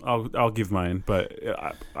and I'll give mine, but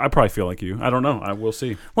I probably feel like you. I don't know. We'll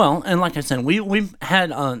see. Well, and like I said, we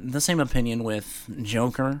had the same opinion with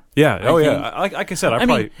Joker. Yeah. Like I said, I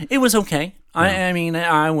mean, it was okay. Yeah.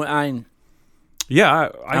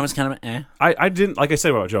 I was kind of I didn't, like I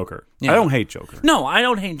said about Joker. Yeah. I don't hate Joker. No, I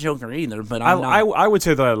don't hate Joker either. But I would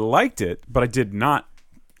say that I liked it, but I did not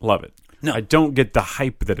love it. No. I don't get the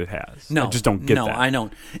hype that it has. No, I just don't get that. No, I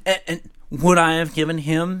don't. And would I have given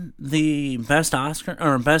him the best Oscar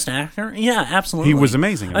or best actor? Yeah, absolutely. He was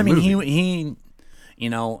amazing in the movie. he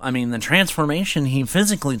the transformation, he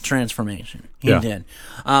did.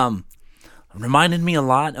 Reminded me a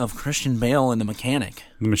lot of Christian Bale in The Mechanic.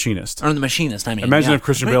 The Machinist. Or The Machinist, Imagine if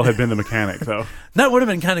Christian Bale had been the mechanic, though. That would have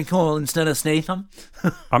been kind of cool instead of Statham.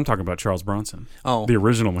 I'm talking about Charles Bronson. Oh. The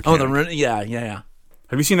original mechanic. Oh, yeah.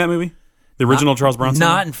 Have you seen that movie? The original Charles Bronson?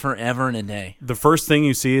 Not in forever and a day. The first thing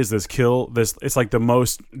you see is this it's like the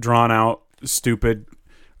most drawn out, stupidest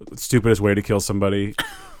way to kill somebody.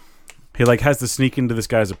 He has to sneak into this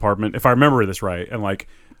guy's apartment, if I remember this right, and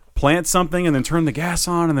plant something and then turn the gas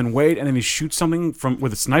on and then wait and then he shoots something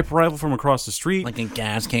with a sniper rifle from across the street. Like a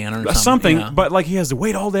gas can or something. Yeah. But he has to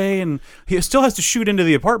wait all day and he still has to shoot into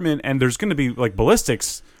the apartment and there's going to be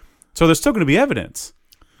ballistics. So there's still going to be evidence.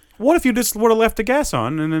 What if you just would have left the gas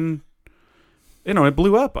on and then it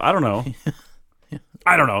blew up? I don't know.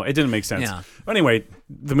 I don't know. It didn't make sense. Yeah. Anyway,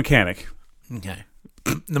 The Mechanic. Okay.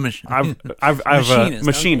 The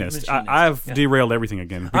Machinist. I've derailed everything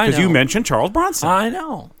again because you mentioned Charles Bronson. I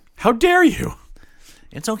know. How dare you?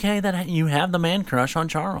 It's okay that you have the man crush on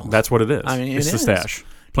Charles. That's what it is. I mean, it's the stash.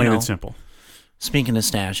 Plain and simple. Speaking of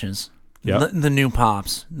stashes, yep. the new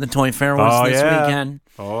Pops, the Toy Fair was this weekend.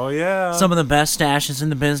 Oh, yeah. Some of the best stashes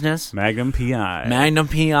in the business. Magnum P.I.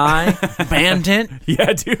 Bandit.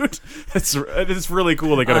 Yeah, dude. It's really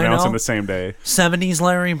cool they got announced on the same day. 70s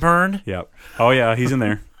Larry Bird. Yep. Oh, yeah, he's in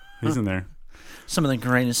there. He's in there. Some of the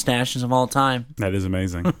greatest stashes of all time. That is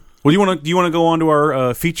amazing. Well, do you want to go on to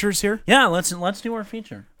our features here? Yeah, let's do our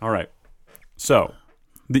feature. All right. So,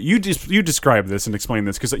 you describe this and explain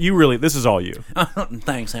this because this is all you.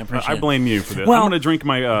 Thanks, I appreciate it. I blame you for this. Well, I'm going to drink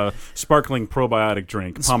my sparkling probiotic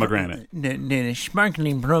drink, pomegranate. The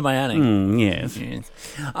sparkling probiotic. Yes.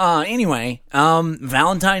 Anyway,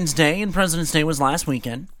 Valentine's Day and President's Day was last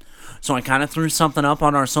weekend. So I kind of threw something up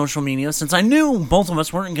on our social media since I knew both of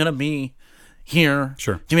us weren't going to be here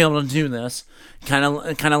to be able to do this. Kind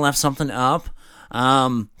of left something up.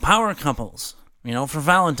 Power couples, for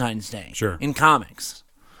Valentine's Day. Sure. In comics.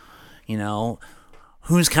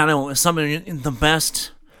 Who's kind of some of the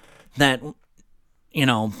best that,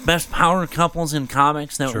 best power couples in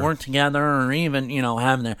comics that work together or even,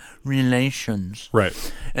 have their relations.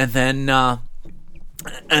 Right. And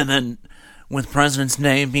then with President's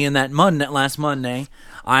Day being that last Monday,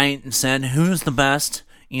 I said, who's the best,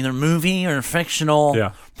 either movie or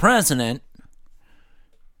fictional president?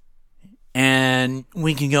 And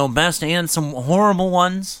we can go best and some horrible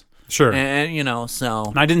ones. Sure. And, so...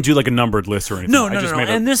 And I didn't do like a numbered list or anything. No.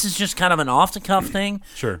 And this is just kind of an off-the-cuff thing.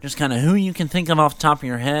 Sure. Just kind of who you can think of off the top of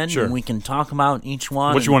your head. Sure. And we can talk about each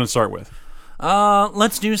one. What you want to start with?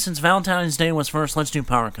 Let's do, since Valentine's Day was first, let's do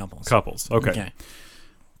power couples. Couples. Okay.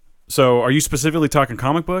 So are you specifically talking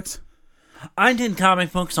comic books? I did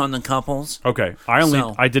comic books on the couples. Okay.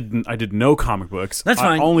 I did no comic books. That's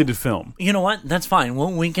fine. I only did film. You know what? That's fine.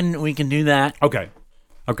 Well, we can do that. Okay.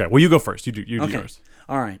 Well, you go first. You do yours.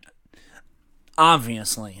 All right.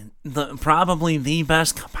 Obviously, probably the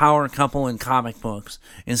best power couple in comic books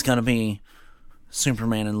is going to be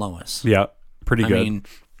Superman and Lois. Yeah, pretty good. I mean,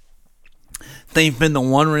 they've been the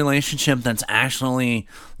one relationship that's actually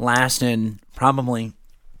lasted probably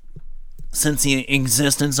since the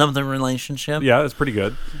existence of the relationship. Yeah, that's pretty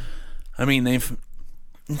good. I mean, they've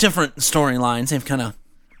different storylines. They've kind of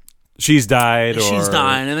she's died,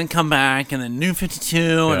 and then come back, and then New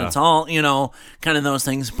 52, and it's all, kind of those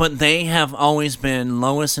things. But they have always been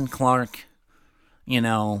Lois and Clark, You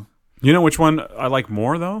know which one I like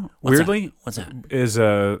more, though? Weirdly? What's that? Is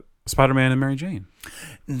Spider-Man and Mary Jane.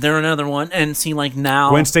 They're another one. And see, like now...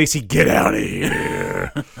 Gwen Stacy, get out of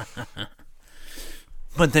here!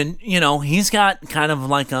 But then, he's got kind of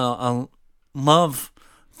like a love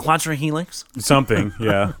quadrihelix. Something,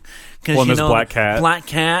 yeah. Well, there's Black Cat. Black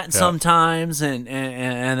Cat sometimes, and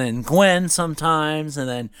then Gwen sometimes, and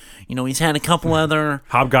then, he's had a couple other...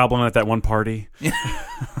 Hobgoblin at that one party.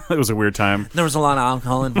 It was a weird time. There was a lot of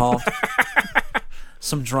alcohol involved.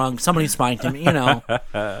 Some drugs. Somebody spiked him,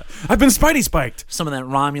 I've been Spidey spiked. Some of that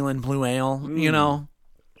Romulan blue ale,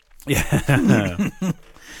 Yeah.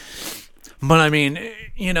 But I mean,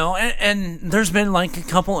 and there's been like a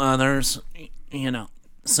couple others,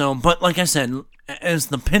 So, but like I said, as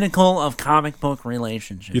the pinnacle of comic book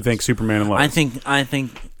relationships, you think Superman and Lois? I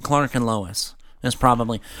think Clark and Lois is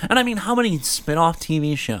probably. And I mean, how many spin-off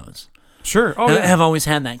TV shows? Sure. Have always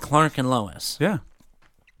had that Clark and Lois. Yeah.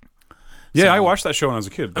 Yeah, so, I watched that show when I was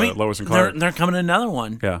a kid. Lois and Clark. They're coming to another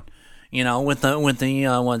one. Yeah. With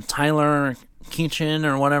the Tyler Keachin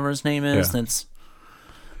or whatever his name is. Yeah. That's.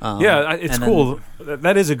 It's cool.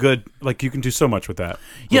 That is a good, like, you can do so much with that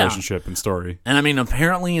relationship and story. And I mean,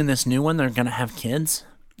 apparently in this new one, they're going to have kids.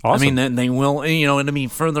 Awesome. I mean, they will, it'll be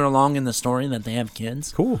further along in the story that they have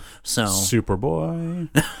kids. Cool. So Superboy.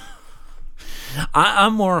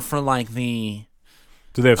 I'm more for like the...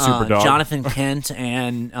 Do they have Super Dog? Jonathan Kent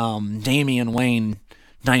and Damian Wayne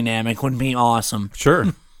dynamic would be awesome. Sure.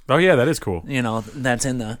 Oh, yeah, that is cool. That's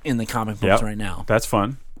in the comic books right now. That's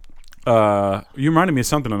fun. You reminded me of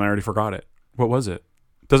something and I already forgot it. What was it?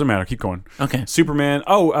 Doesn't matter. Keep going. Okay. Superman.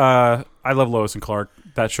 I love Lois and Clark.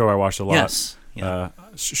 That show I watched a lot. Yes. Yeah.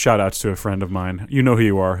 Shout outs to a friend of mine. You know who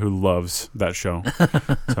you are, who loves that show.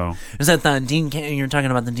 So is that the Dean Cain? You're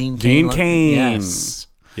talking about the Dean Cain? Dean Cain. Yes.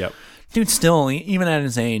 Yep. Dude, still, even at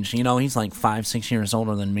his age, he's like 5-6 years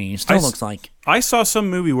older than me. He still looks like... I saw some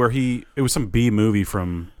movie where it was some B movie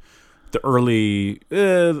from the early,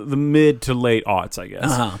 the mid to late aughts, I guess.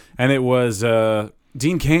 Uh-huh. And it was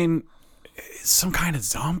Dean Cain, some kind of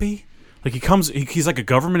zombie. Like he's like a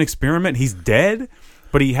government experiment. He's dead,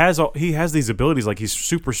 but he has these abilities. Like he's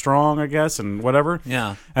super strong, I guess, and whatever.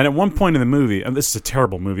 Yeah. And at one point in the movie, and this is a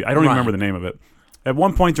terrible movie. I don't even remember the name of it. At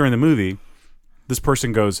one point during the movie, this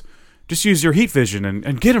person goes, "Just use your heat vision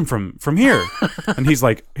and get him from here." And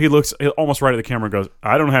he looks almost right at the camera and goes,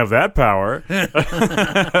 "I don't have that power."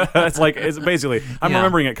 it's basically, I'm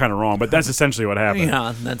remembering it kind of wrong, but that's essentially what happened.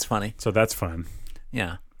 Yeah, that's funny. So that's fun.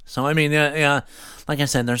 Yeah. So, I mean, like I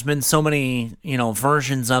said, there's been so many,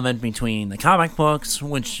 versions of it between the comic books,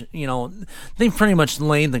 which, they've pretty much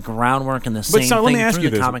laid the groundwork in the same thing let me ask through you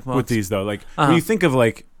the this comic books. With these, though. Like, when you think of,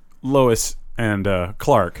 like, Lois and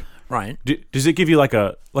Clark... Right. Does it give you like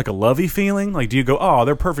a lovey feeling? Like, do you go, oh,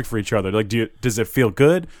 they're perfect for each other? Like, does it feel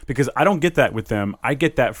good? Because I don't get that with them. I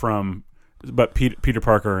get that from, Peter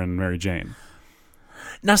Parker and Mary Jane.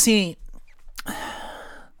 Now, see,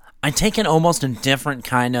 I take it almost a different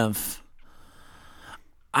kind of.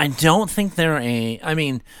 I don't think they're I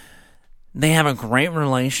mean, they have a great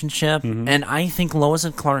relationship, and I think Lois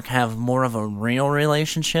and Clark have more of a real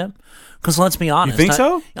relationship. Because let's be honest. You think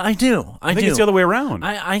so? I do. I think it's the other way around.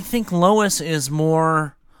 I think Lois is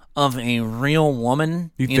more of a real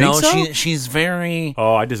woman. You think so? She's very...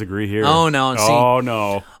 Oh, I disagree here. Oh, no. See,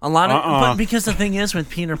 no. A lot of... But because the thing is with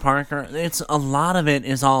Peter Parker, it's a lot of it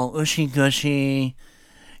is all ushy-gushy...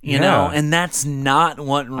 You know, and that's not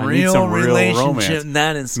what real relationship.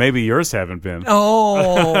 That is. Maybe yours haven't been.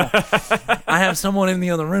 Oh, I have someone in the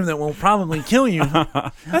other room that will probably kill you.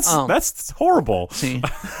 That's horrible. See,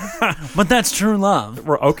 but that's true love.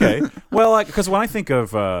 Okay, well, because when I think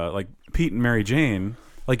of like Pete and Mary Jane,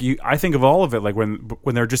 like I think of all of it, like when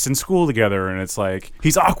they're just in school together, and it's like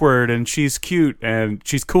he's awkward and she's cute and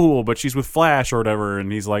she's cool, but she's with Flash or whatever,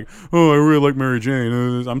 and he's like, oh, I really like Mary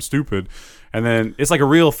Jane. I'm stupid. And then it's like a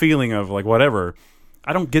real feeling of like whatever.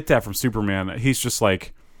 I don't get that from Superman. He's just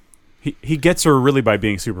like he gets her really by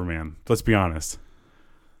being Superman. Let's be honest.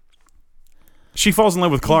 She falls in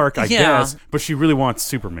love with Clark, I guess, but she really wants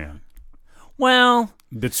Superman. Well,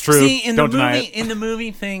 it's true. See, Don't deny it. In the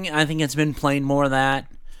movie thing, I think it's been played more of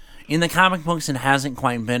that. In the comic books, it hasn't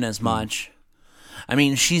quite been as much. I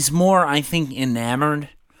mean, she's more, I think, enamored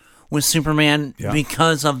with Superman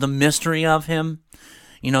because of the mystery of him.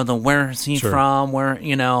 You know, the where is he from? Where,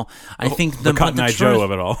 you know, I think the Cotton Eye Joe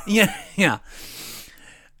of it all. Yeah.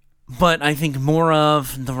 But I think more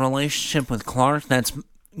of the relationship with Clark that's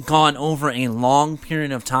gone over a long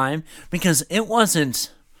period of time because it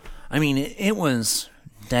wasn't. I mean, it was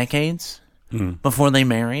decades before they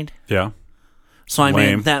married. Yeah. So I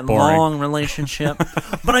mean that boring. Long relationship,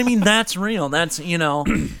 but I mean that's real. That's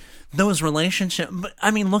those relationships. But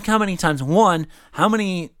I mean, look how many times. How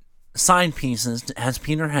many side pieces has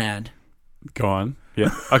Peter had? Go on.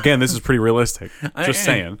 Yeah. Again, this is pretty realistic. Just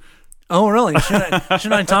saying. Oh, really?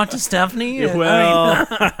 Should I talk to Stephanie? Well,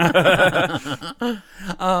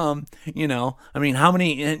 I mean, how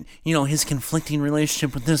many? His conflicting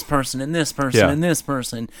relationship with this person and this person and this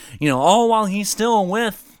person. All while he's still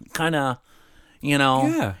with kind of,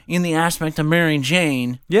 in the aspect of Mary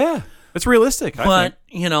Jane. Yeah, it's realistic. But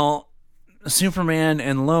Superman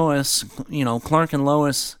and Lois, Clark and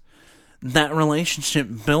Lois. That relationship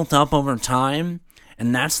built up over time,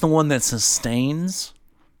 and that's the one that sustains.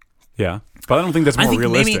 Yeah, but I don't think that's more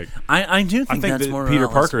realistic. I do think that's more Peter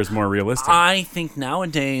realistic. Parker is more realistic. I think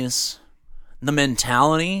nowadays the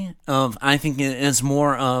mentality of is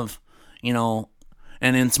more of, and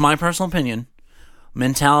it's my personal opinion,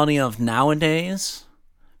 mentality of nowadays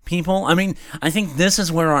people. I mean, I think this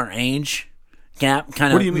is where our age gap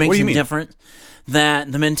kind of makes it different.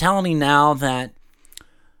 That the mentality now that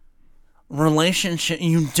relationship,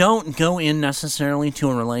 you don't go in necessarily to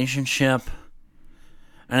a relationship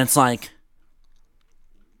and it's like,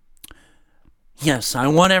 yes, I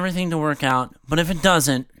want everything to work out, but if it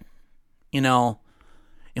doesn't,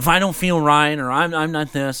 if I don't feel right or I'm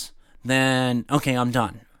not this, then okay, I'm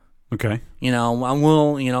done. Okay.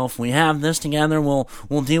 We'll, if we have this together, we'll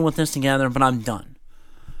deal with this together, but I'm done.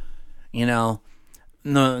 The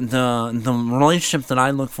relationship that I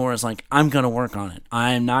look for is like, I'm gonna work on it.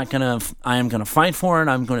 I am gonna fight for it.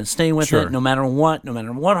 I'm gonna stay with it no matter what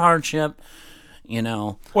hardship.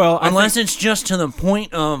 Well, unless it's just to the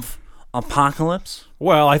point of apocalypse.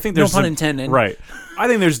 Well, I think there's no pun intended. Right. I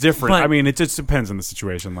think there's different. I mean, it just depends on the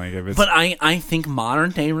situation. Like if it's. But I think modern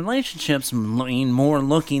day relationships mean more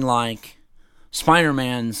looking like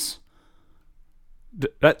Spider-Man's.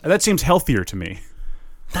 That seems healthier to me.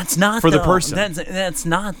 That's not for the person. That's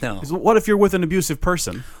not though. What if you're with an abusive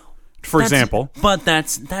person, for example? But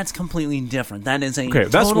that's completely different. That is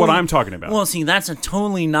that's what I'm talking about. Well, see, that's a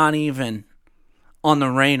totally not even on the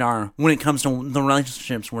radar when it comes to the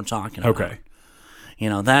relationships we're talking about. Okay.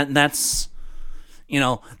 That's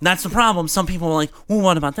the problem. Some people are like, well,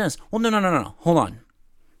 what about this? Well, no. Hold on.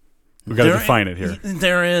 We got to define it here.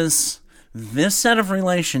 There is this set of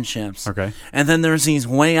relationships. Okay. And then there's these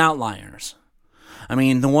way outliers. I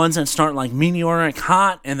mean, the ones that start like meteoric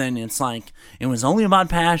hot, and then it's like, it was only about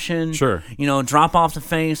passion. Sure. Drop off the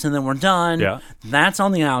face, and then we're done. Yeah. That's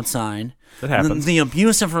on the outside. That happens. The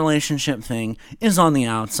abusive relationship thing is on the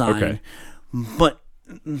outside. Okay. But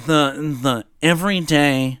the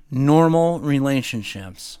everyday, normal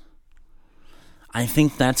relationships, I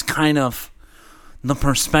think that's kind of, the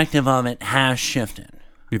perspective of it has shifted.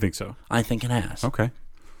 You think so? I think it has. Okay.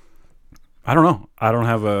 I don't know. I don't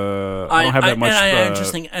have that much. I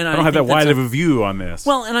don't have that wide of a view on this.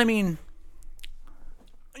 Well, and I mean,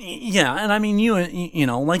 yeah, and I mean, you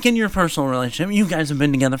know, like in your personal relationship, you guys have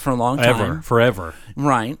been together for a long time, forever,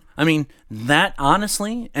 right? I mean, that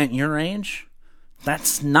honestly, at your age,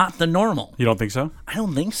 that's not the normal. You don't think so? I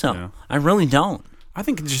don't think so. Yeah. I really don't. I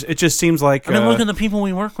think it just seems like... I mean, look at the people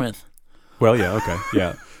we work with. Well, yeah, okay,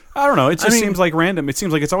 yeah. I don't know. It just seems like random. It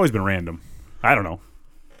seems like it's always been random. I don't know.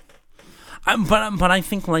 But I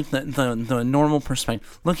think like the normal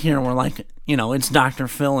perspective. Look here, we're like, it's Dr.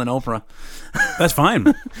 Phil and Oprah. That's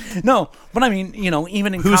fine. No, but I mean,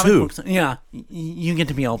 even in Who's comic who? books, yeah, you get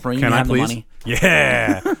to be Oprah. You Can I have please? the money.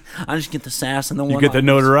 Yeah. I just get the sass and the You one-liners. get the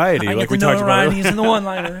notoriety, I like get we the talked about. notorieties and the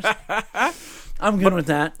one-liners. I'm good with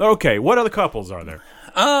that. Okay, what other couples are there?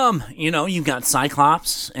 You've got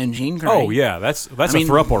Cyclops and Jean Grey. Oh yeah, that's a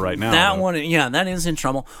throuple right now. That though. one, yeah, that is in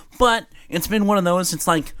trouble. But it's been one of those. It's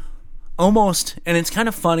like almost, and it's kind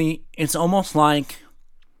of funny. It's almost like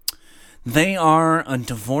they are a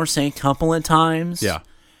divorcee couple at times. Yeah.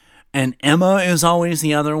 And Emma is always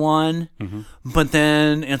the other one. Mm-hmm. But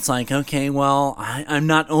then it's like, okay, well, I'm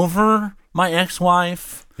not over my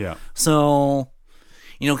ex-wife. Yeah. So,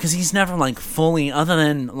 because he's never like fully, other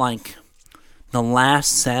than like the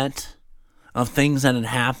last set of things that had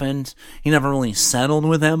happened, he never really settled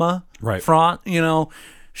with Emma. Right. Fraught,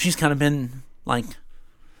 she's kind of been like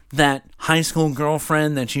that high school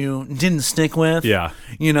girlfriend that you didn't stick with. Yeah.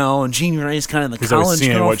 And Jean Grey's kind of the Because I was college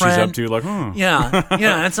seeing girlfriend. what she's up to, like,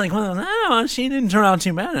 Yeah, it's like, well, she didn't turn out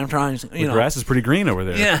too bad after I, the grass is pretty green over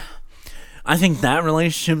there. Yeah. I think that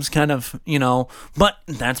relationship's kind of, but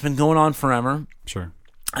that's been going on forever. Sure.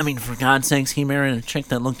 I mean, for God's sakes, he married a chick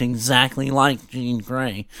that looked exactly like Jean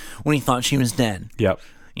Grey when he thought she was dead. Yep.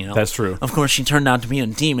 That's true. Of course, she turned out to be a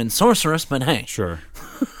demon sorceress, but hey. Sure.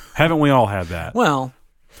 Haven't we all had that? Well,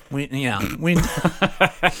 we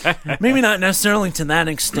maybe not necessarily to that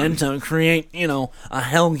extent to create, a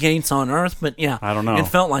hell gates on earth, but yeah. I don't know. It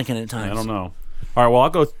felt like it at times. I don't know. All right, well, I'll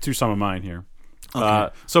go through some of mine here.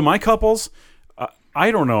 Okay. So my couples,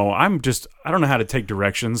 I don't know. I don't know how to take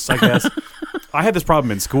directions, I guess. I had this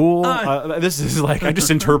problem in school. This is like, I just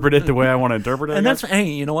interpret it the way I want to interpret it. And that's, hey,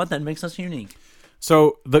 you know what? That makes us unique.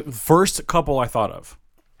 So the first couple I thought of,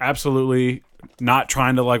 absolutely not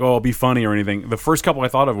trying to be funny or anything. The first couple I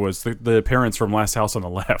thought of was the parents from Last House on the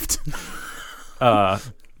Left.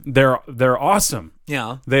 They're awesome.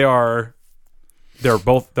 Yeah. They're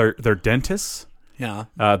dentists. Yeah.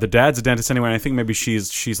 The dad's a dentist anyway, and I think maybe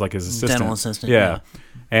she's like his assistant. Dental assistant. Yeah.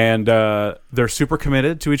 And they're super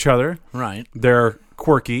committed to each other. Right. They're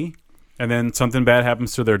quirky, and then something bad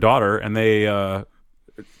happens to their daughter, and they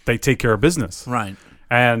take care of business. Right.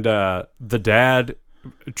 And the dad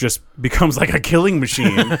just becomes like a killing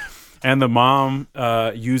machine, and the mom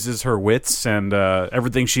uses her wits and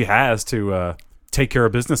everything she has to take care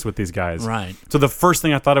of business with these guys. Right. So the first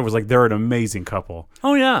thing I thought of was like, they're an amazing couple.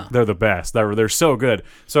 Oh yeah. They're the best. They're so good.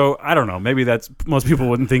 So I don't know. Maybe most people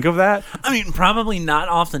wouldn't think of that. I mean, probably not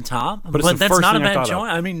off the top, but it's the that's first not a thing I bad thought of.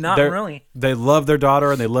 choice. I mean, not really. They love their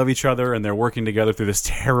daughter and they love each other and they're working together through this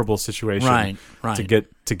terrible situation. Right.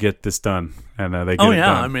 To get this done, and they get Oh it yeah.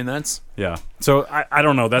 done. I mean, that's Yeah. So I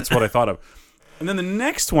don't know. That's what I thought of. And then the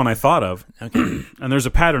next one I thought of, okay. and there's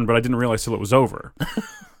a pattern, but I didn't realize till it was over.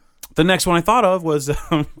 The next one I thought of was,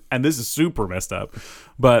 and this is super messed up,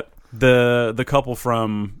 but the couple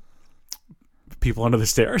from People Under the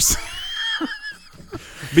Stairs.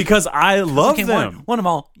 Because I love them. One of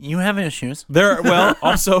all, you have issues. They're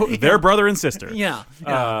they're brother and sister. Yeah.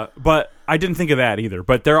 But I didn't think of that either.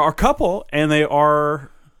 But there are a couple, and they are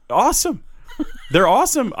awesome. They're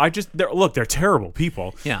awesome. They're terrible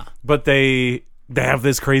people. Yeah. But they have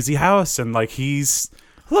this crazy house, and like he's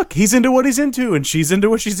into what he's into, and she's into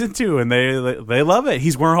what she's into, and they love it.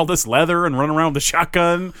 He's wearing all this leather and running around with a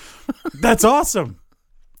shotgun. That's awesome.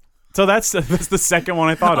 So that's the second one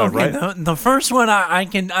I thought of, right? The first one I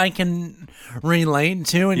can relate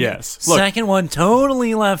to, and yes. Look, second one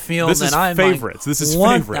totally left field. This is favorites. This is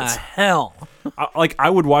what favorites. The hell? I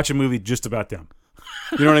would watch a movie just about them.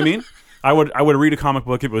 You know what I mean? I would read a comic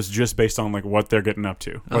book if it was just based on like what they're getting up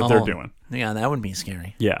to, what they're doing. Yeah, that would be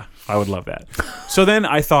scary. Yeah, I would love that. So then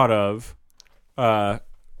I thought of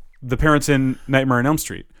the parents in Nightmare on Elm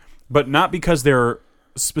Street, but not because they're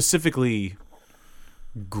specifically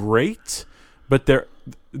great, but they're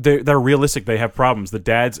realistic. They have problems. The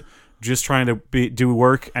dad's just trying to do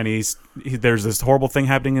work, and there's this horrible thing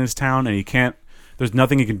happening in his town, and he can't. There's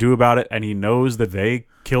nothing he can do about it, and he knows that they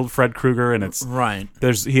killed Fred Krueger, and it's right.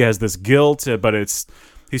 He has this guilt, but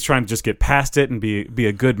he's trying to just get past it and be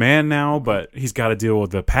a good man now, but he's got to deal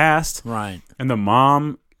with the past. Right. And the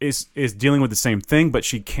mom is dealing with the same thing, but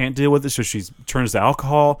she can't deal with it, so she turns to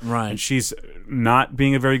alcohol. Right. And she's not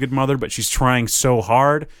being a very good mother, but she's trying so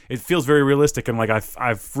hard. It feels very realistic, and like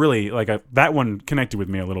I've really that one connected with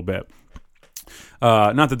me a little bit.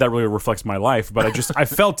 Not that really reflects my life, but I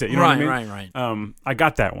felt it. You know what I mean? Right. I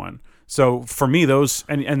got that one. So for me, those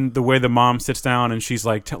and the way the mom sits down and she's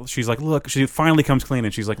like, look, she finally comes clean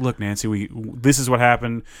and she's like, look, Nancy, this is what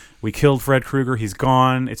happened. We killed Fred Krueger. He's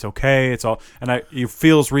gone. It's okay. It's all, and it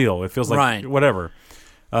feels real. It feels like whatever.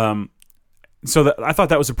 So I thought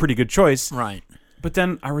that was a pretty good choice. Right. But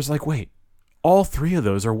then I was like, wait, all 3 of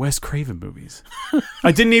those are Wes Craven movies. It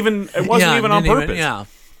wasn't even on purpose.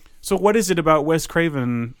 So what is it about Wes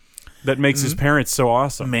Craven that makes his parents so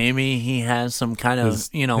awesome? Maybe he has some kind of,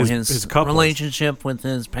 his relationship with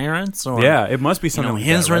his parents, or it must be something like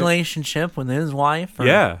his that, right? relationship with his wife. Or,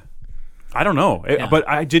 I don't know, but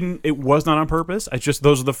I didn't. It was not on purpose.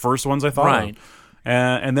 Those are the first ones I thought of,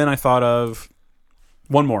 and then I thought of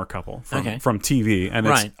one more couple from TV, and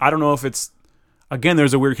I don't know if it's again.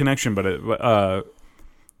 There's a weird connection, but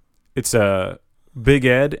it's Big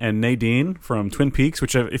Ed and Nadine from Twin Peaks,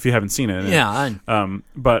 which if you haven't seen it,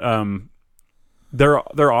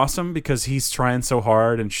 they're awesome because he's trying so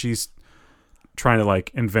hard and she's trying to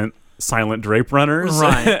like invent silent drape runners,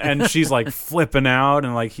 and she's like flipping out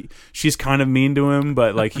and like she's kind of mean to him,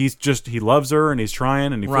 but like he loves her and he's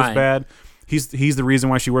trying and he feels bad. He's the reason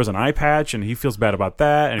why she wears an eye patch and he feels bad about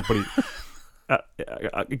that. And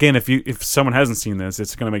again, if someone hasn't seen this,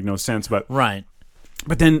 it's going to make no sense, but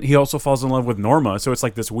But then he also falls in love with Norma, so it's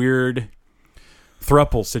like this weird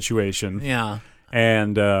throuple situation. Yeah.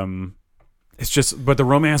 And it's just, but the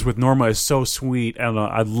romance with Norma is so sweet, and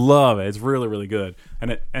I love it. It's really, really good,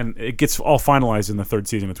 and it gets all finalized in the 3rd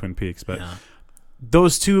season of Twin Peaks. But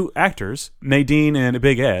those 2 actors, Nadine and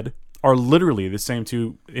Big Ed, are literally the same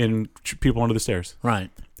 2 in People Under the Stairs. Right.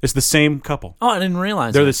 It's the same couple. Oh, I didn't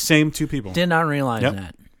realize they're the same 2 people. Did not realize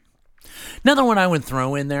that. Another one I would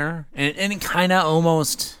throw in there, and it kind of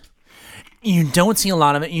almost, you don't see a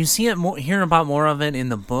lot of it. You see it hear about more of it in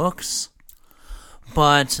the books,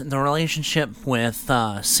 but the relationship with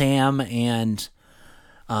Sam and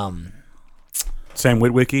Sam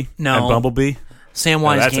Witwicky and Bumblebee.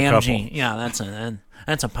 Samwise Gamgee. Yeah,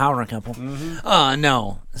 that's a power couple.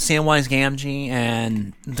 No, Samwise Gamgee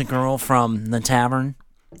and the girl from the tavern.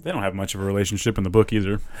 They don't have much of a relationship in the book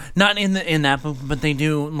either. Not in that book, but they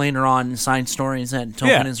do later on side stories that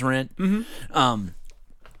Tolkien has written.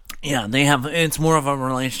 They have. It's more of a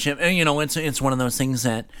relationship. It's one of those things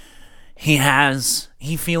that he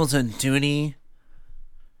feels a duty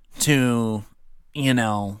to,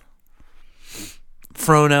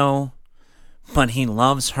 Frodo, but he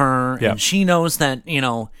loves her, and she knows that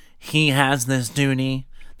he has this duty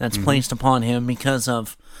that's placed upon him because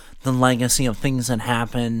of the legacy of things that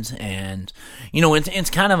happened, and it's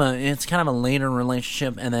kind of a later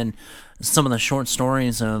relationship, and then some of the short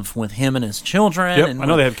stories with him and his children. And I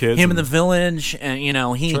know they have kids. Him in the village, and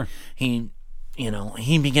he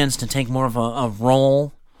begins to take more of a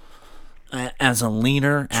role as a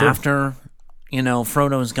leader after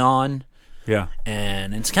Frodo's gone. Yeah,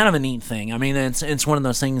 and it's kind of a neat thing. I mean, it's one of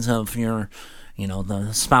those things of your,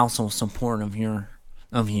 the spousal support of you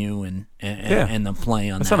and the play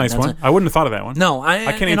on that. That's a nice one. I wouldn't have thought of that one. No,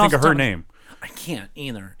 I can't even think of her name. I can't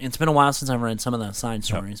either. It's been a while since I've read some of the side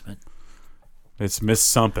stories, but it's Miss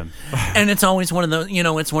something. And it's always one of those.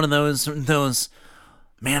 It's one of those.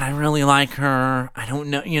 Man, I really like her. I don't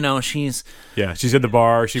know. She's at the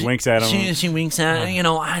bar. She winks at him. She winks at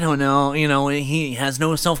I don't know. He has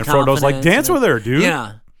no self-confidence. And Frodo's like, dance with her, dude.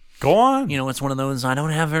 Yeah. Go on. It's one of those, I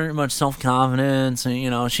don't have very much self-confidence,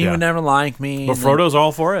 and, she would never like me. But Frodo's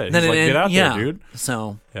all for it. He's like, get out there, dude.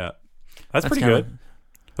 So. Yeah. That's pretty good.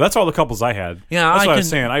 That's all the couples I had. Yeah, that's what I was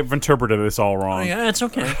saying. I've interpreted this all wrong. Yeah, it's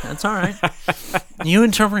okay. That's all right. You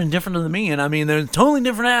interpret it different than me, and I mean, they're totally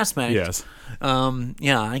different aspects. Yes.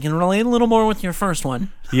 I can relate a little more with your first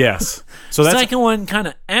one. Yes. So that's second one, kind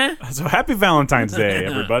of So happy Valentine's Day,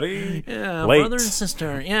 everybody. Yeah, late. Brother and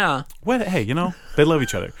sister. Yeah. Well, hey, they love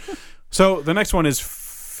each other. So the next one is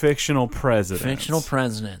fictional presidents. Fictional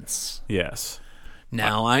presidents. Yes.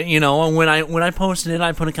 Now when I posted it,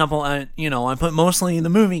 I put a couple. I put mostly the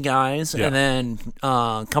movie guys, and then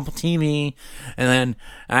a couple TV, and then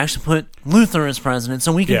I actually put Luthor as president,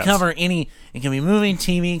 so we can cover any. It can be movie,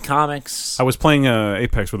 TV, comics. I was playing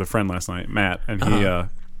Apex with a friend last night, Matt, and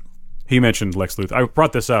he mentioned Lex Luthor. I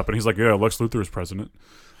brought this up, and he's like, "Yeah, Lex Luthor is president,"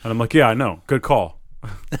 and I'm like, "Yeah, I know. Good call."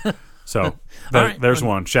 So there's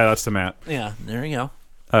one. Shout outs to Matt. Yeah, there you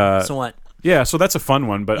go. So what? Yeah, so that's a fun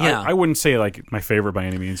one, but I wouldn't say like my favorite by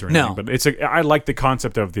any means or anything. No. But I like the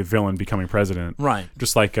concept of the villain becoming president, right?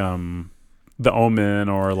 Just like The Omen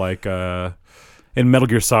or like in Metal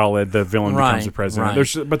Gear Solid, the villain becomes the president.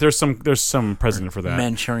 Right. There's some precedent for that.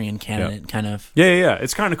 Manchurian Candidate kind of. Yeah.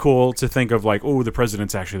 It's kind of cool to think of like, oh, the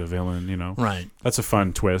president's actually the villain. You know, right? That's a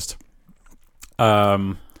fun twist.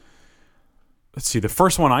 Let's see. The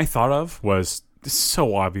first one I thought of was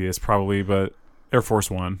so obvious, probably, but Air Force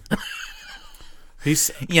One.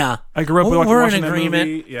 I grew up with watching that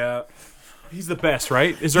movie. Yeah, he's the best,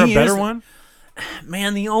 right? Is there a better one?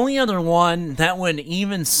 Man, the only other one that would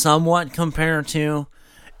even somewhat compare to,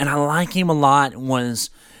 and I like him a lot, was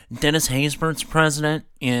Dennis Haysbert's president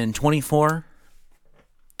in 24.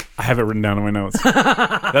 I have it written down in my notes.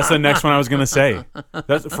 That's the next one I was going to say.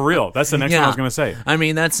 That's for real. That's the next one I was going to say. I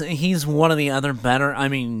mean, he's one of the other better. I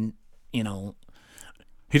mean, you know,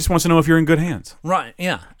 he just wants to know if you're in good hands. Right?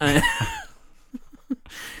 Yeah,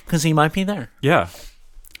 because he might be there. Yeah,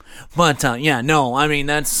 but no. I mean,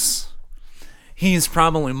 he's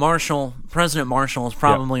probably President Marshall is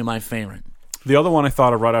probably my favorite. The other one I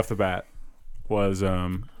thought of right off the bat was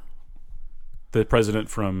the president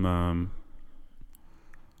from.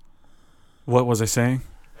 What was I saying?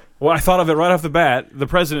 Well, I thought of it right off the bat. The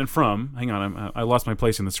president from. Hang on, I lost my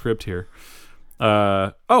place in the script here.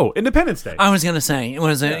 Independence Day. I was gonna say,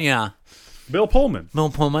 was it? Yeah. Bill Pullman.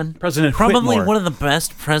 President probably Whitmore. One of the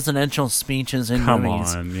best presidential speeches in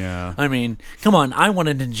movies. Come on, yeah. I mean, come on. I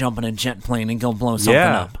wanted to jump in a jet plane and go blow something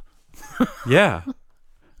up. Yeah.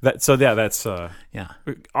 That's obvious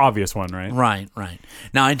one, right? Right.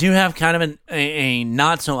 Now I do have kind of a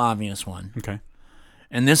not so obvious one. Okay.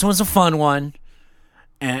 And this was a fun one,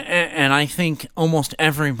 and I think almost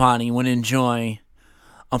everybody would enjoy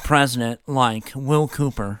a president like Will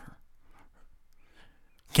Cooper,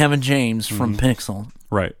 Kevin James from Pixel.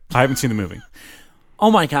 Right. I haven't seen the movie.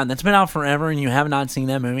 Oh my God, that's been out forever, and you have not seen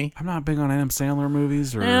that movie? I'm not big on Adam Sandler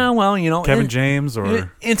movies, or Kevin James,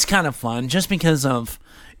 or it's kind of fun just because of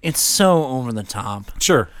it's so over the top.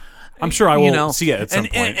 Sure. I'm sure I will see it at some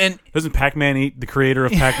point. And doesn't Pac-Man eat the creator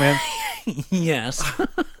of Pac-Man? Yes.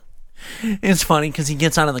 It's funny because he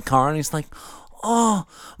gets out of the car and he's like, "Oh,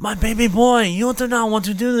 my baby boy, you do not want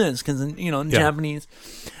to do this," because in Japanese,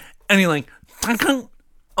 and he like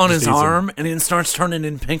on his arm, and it starts turning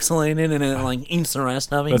in pixelated, and it like eats the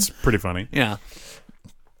rest of him. That's pretty funny. Yeah.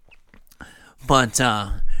 But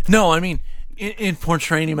no, I mean, it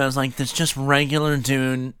portrayed him as like this just regular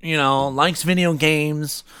dude, likes video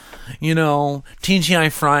games. TGI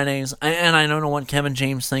Fridays, and I don't know what Kevin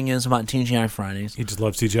James' thing is about TGI Fridays. He just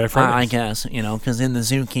loves TGI Fridays. I guess, because in The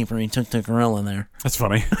Zookeeper, he took the gorilla there. That's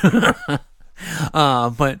funny.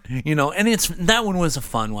 But, and that one was a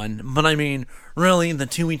fun one. But, I mean, really, the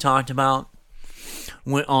two we talked about,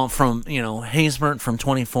 from, Haysbert from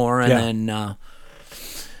 24, and then,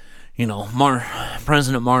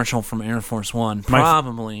 President Marshall from Air Force One,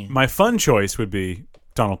 probably. My fun choice would be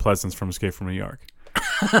Donald Pleasance from Escape from New York.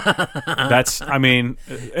 That's, I mean,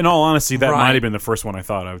 in all honesty, that might have been the first one I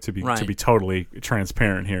thought of, to be totally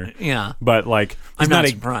transparent here. Yeah, but like, he's not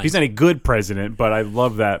a good president, but I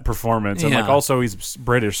love that performance, and like, also he's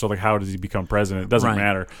British, so like, how does he become president? It doesn't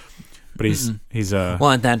matter. But he's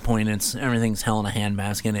well, at that point, everything's hell in a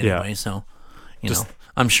handbasket anyway. So,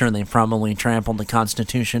 I'm sure they probably trampled the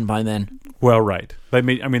Constitution by then. Well, right.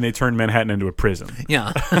 They turned Manhattan into a prison.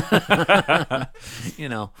 Yeah.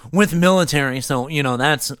 With military, so,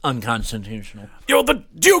 that's unconstitutional. You're the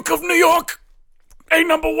Duke of New York, a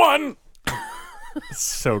number one. It's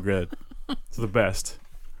so good. It's the best.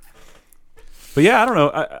 But yeah, I don't know.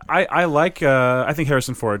 I like, I think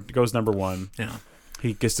Harrison Ford goes number one. Yeah.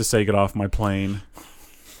 He gets to say, "Get off my plane."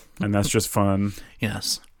 And that's just fun.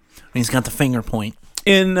 Yes. He's got the finger point.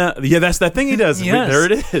 That's that thing he does. Yes.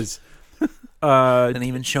 There it is. And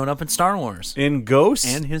even showed up in Star Wars. In Ghost?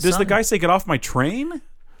 And his Does son. the guy say, "Get off my train"?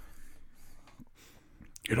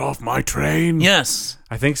 Get off my train? Yes.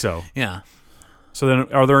 I think so. Yeah. So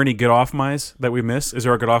then, are there any get off my's that we miss? Is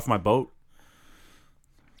there a get off my boat?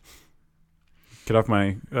 Get off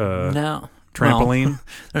my no. trampoline? Well,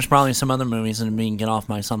 there's probably some other movies that are being get off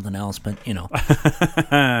my something else, but,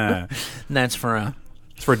 that's for a...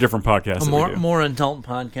 It's for a different podcast. A more adult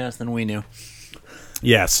podcast than we do.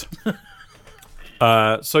 Yes.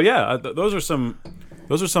 Those are some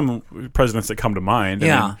presidents that come to mind.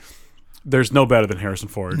 Yeah. I mean, there's no better than Harrison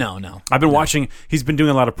Ford. No. I've been watching. He's been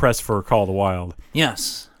doing a lot of press for Call of the Wild.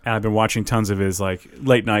 Yes. And I've been watching tons of his like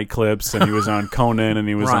late night clips, and he was on Conan, and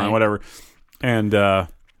he was on whatever. And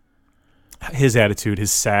his attitude,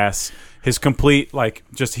 his sass, his complete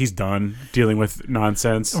he's done dealing with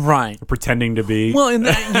nonsense, right? Or pretending to be. Well,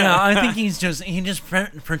 I think he just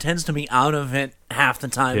pretends to be out of it half the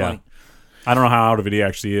time. Yeah. I don't know how out of it he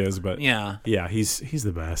actually is, but yeah, he's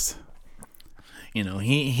the best.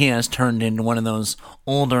 he has turned into one of those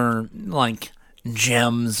older, like,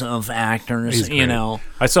 gems of actors,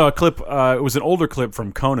 I saw a clip, it was an older clip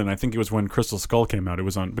from Conan. I think it was when Crystal Skull came out.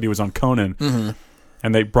 But he was on Conan. Mm-hmm.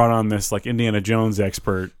 And they brought on this, like, Indiana Jones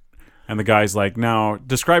expert. And the guy's like, now,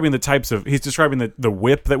 describing the types of... He's describing the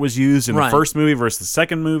whip that was used in the first movie versus the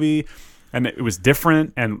second movie. And it was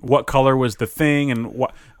different. And what color was the thing. And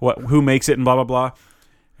who makes it and blah, blah, blah.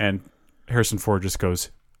 And Harrison Ford just goes,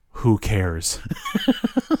 who cares?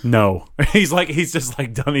 No. He's just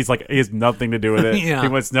like done. He's like, he has nothing to do with it. Yeah. He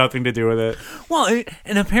wants nothing to do with it. Well,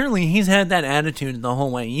 and apparently he's had that attitude the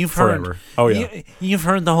whole way. You've heard, forever. Oh yeah, you've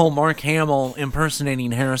heard the whole Mark Hamill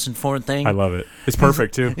impersonating Harrison Ford thing. I love it. It's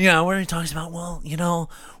perfect too. Yeah, where he talks about, well,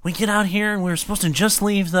 we get out here and we were supposed to just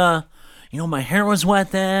leave the, my hair was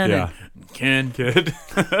wet then. Yeah, and, kid.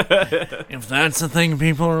 If that's the thing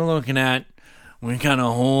people are looking at, we got a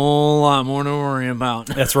whole lot more to worry about.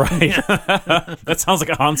 That's right. That sounds like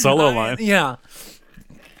a Han Solo line. Yeah.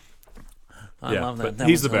 I love that.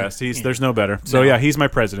 He's the best. There's no better. So yeah, he's my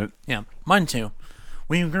president. Yeah, mine too.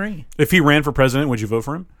 We agree. If he ran for president, would you vote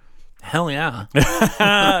for him? Hell yeah.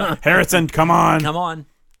 Harrison, come on. Come on.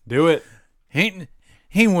 Do it.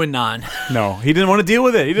 He would not. No, he didn't want to deal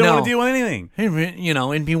with it. He didn't want to deal with anything.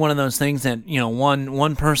 It'd be one of those things that,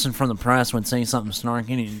 one person from the press would say something snarky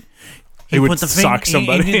and he would sock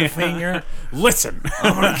somebody. He'd do the finger. Listen.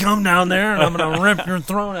 I'm going to come down there and I'm going to rip your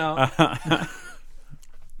throat out.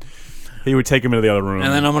 He would take him into the other room.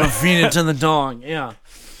 And then I'm going to feed it to the dog. Yeah.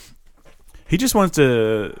 He just wants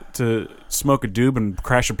to smoke a doob and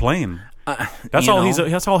crash a plane. That's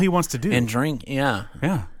all he wants to do. And drink, yeah.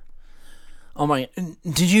 Yeah. Oh my!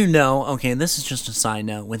 Did you know? Okay, this is just a side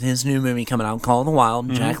note. With his new movie coming out, Call of the Wild,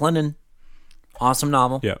 Jack London, awesome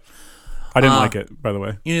novel. Yeah. I didn't like it, by the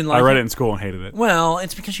way. You didn't like it? I read it in school and hated it. Well,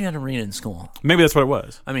 it's because you had to read it in school. Maybe that's what it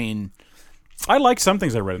was. I mean, I like some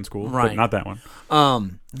things I read in school, but not that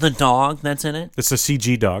one. The dog that's in it. It's a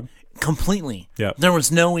CG dog. Completely. Yeah. There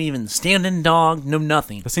was no even stand-in dog, no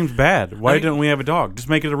nothing. That seems bad. Why didn't we have a dog? Just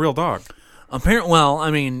make it a real dog. Well,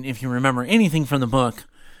 I mean, if you remember anything from the book,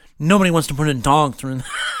 nobody wants to put a dog through.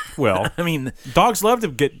 Well, I mean, dogs love to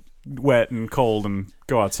get wet and cold and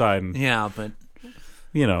go outside. And, yeah, but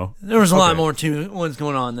there was a lot more to what's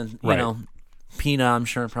going on than PETA. I'm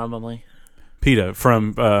sure probably. PETA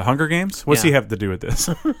from Hunger Games. What's he have to do with this?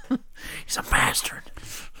 He's a bastard.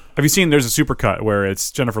 Have you seen? There's a supercut where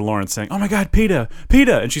it's Jennifer Lawrence saying, "Oh my God, PETA,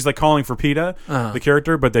 PETA," and she's like calling for PETA, the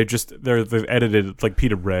character, but they've edited like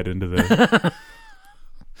PETA Bread into the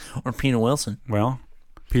or PETA Wilson. Well,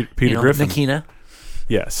 Peter Griffin. Nikita.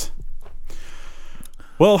 Yes.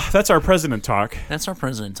 Well, that's our president talk.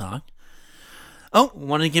 Oh,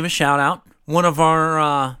 wanted to give a shout out. One of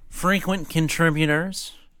our frequent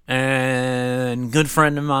contributors and good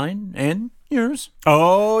friend of mine and yours.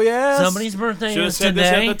 Oh, yes. Somebody's birthday is today.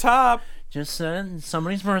 This at the top. Just said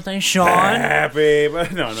somebody's birthday. Sean. Happy.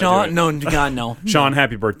 No, Sean. No, God, no. Sean,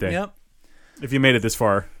 happy birthday. Yep. If you made it this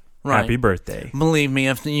far, happy birthday. Believe me,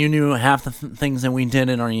 if you knew half the things that we did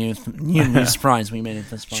in our youth, you'd be surprised we made it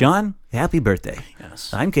this far. Sean, happy birthday.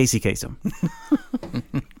 Yes. I'm Casey Kasem.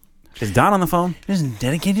 Is Don on the phone? This is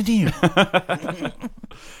dedicated to you.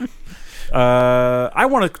 I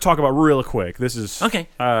want to talk about real quick. This is okay.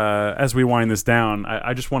 As we wind this down,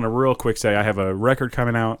 I just want to real quick say I have a record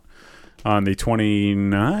coming out on the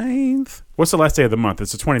 29th. What's the last day of the month?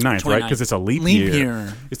 It's the 29th, right? Because it's a leap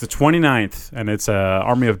year. It's the 29th, and it's a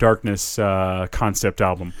Army of Darkness concept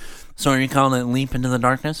album. So are you calling it Leap into the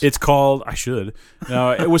Darkness? It's called. I should.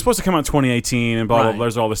 It was supposed to come out in 2018, and blah blah blah.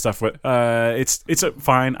 There's all this stuff. With it's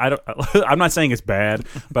fine. I'm not saying it's bad,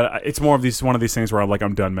 but it's more of one of these things where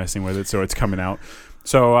I'm done messing with it. So it's coming out.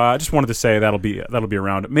 So I just wanted to say that'll be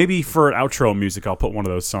around. Maybe for an outro music, I'll put one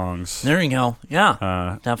of those songs. There you go.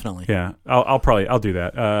 Yeah, definitely. Yeah, I'll do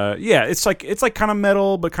that. Yeah, it's like kind of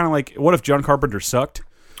metal, but kind of like, what if John Carpenter sucked?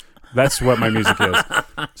 That's what my music is.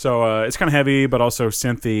 So it's kind of heavy, but also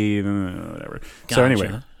synthy, whatever. Gotcha. So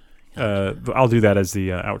anyway, I'll do that as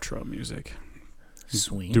the outro music.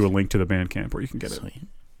 Sweet. Do a link to the Bandcamp where you can get it.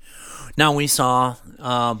 Now, we saw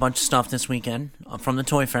a bunch of stuff this weekend from the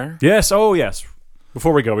Toy Fair. Yes. Oh, yes.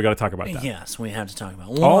 Before we go, we got to talk about that. Yes, we have to talk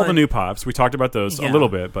about all the new pops. We talked about those a little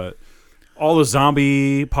bit, but all the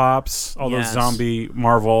zombie pops, all those zombie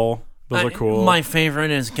Marvel. Those are cool. My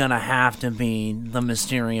favorite is gonna have to be the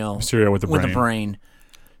Mysterio with the brain.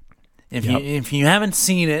 If you haven't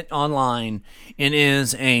seen it online, it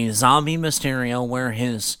is a zombie Mysterio where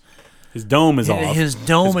his dome is off. His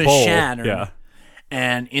dome is bowl. shattered. Yeah.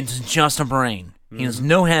 And it's just a brain. He has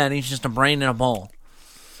no head. He's just a brain in a bowl.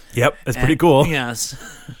 Yep, that's pretty cool. Yes.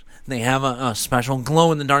 They have a special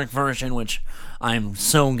glow-in-the-dark version, which I'm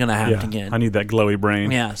so going to have to get. I need that glowy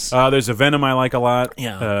brain. Yes. There's a Venom I like a lot.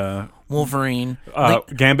 Yeah. Wolverine.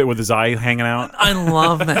 Gambit with his eye hanging out. I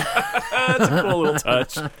love that. That's a cool little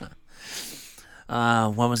touch.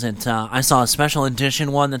 What was it? I saw a special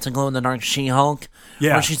edition one that's a glow-in-the-dark She-Hulk.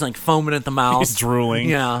 Yeah. Where she's like foaming at the mouth. He's drooling.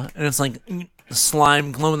 Yeah. And it's like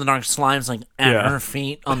slime, glow-in-the-dark slime's like at her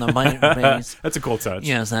feet on the base. That's a cool touch.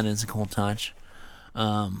 Yes, that is a cool touch.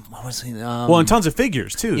 What was he? Well, and tons of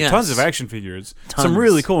figures too. Yes. Tons of action figures. Tons. Some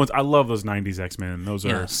really cool ones. I love those '90s X-Men. Those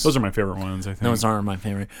are my favorite ones. I think those are my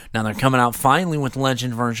favorite. Now they're coming out finally with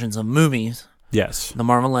Legend versions of movies. Yes, the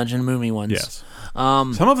Marvel Legend movie ones. Yes.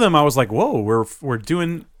 Some of them I was like, whoa, we're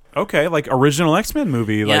doing okay, like original X-Men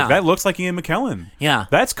movie. Like that looks like Ian McKellen. Yeah,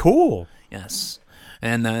 that's cool. Yes,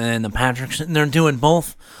 and the Patricks, they're doing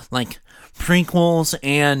both like prequels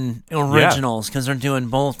and originals because they're doing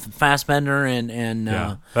both Fassbender and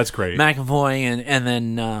that's great. McAvoy and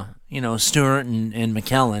then Stewart and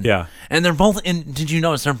McKellen. Yeah, and they're both in. Did you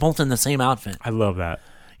notice they're both in the same outfit? I love that.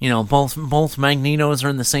 Both Magnetos are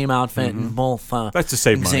in the same outfit, and both. That's to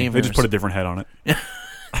save money. They just put a different head on it.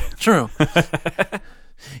 True.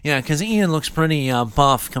 Yeah, because Ian looks pretty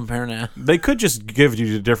buff compared to. They could just give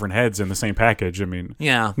you different heads in the same package. I mean,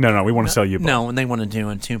 yeah. No, we want to sell you both. No, and they want to do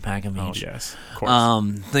a 2-pack of each. Oh, yes, of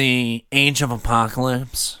course. The Age of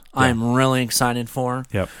Apocalypse, I'm really excited for.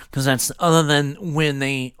 Yep. Because that's other than when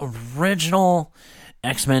the original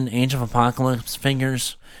X-Men Age of Apocalypse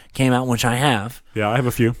figures came out, which I have. Yeah, I have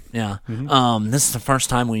a few. Yeah. This is the first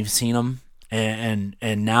time we've seen them. And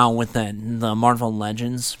now with the Marvel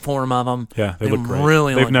Legends form of them, they look great.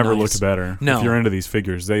 Really, they've never nice. looked better. No. If you're into these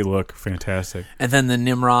figures, they look fantastic. And then the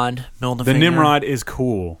Nimrod The Nimrod is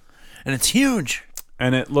cool, and it's huge.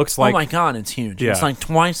 And it looks like, oh my god, it's huge. Yeah. It's like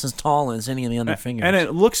twice as tall as any of the other figures. And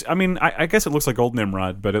it looks, I mean, I guess it looks like old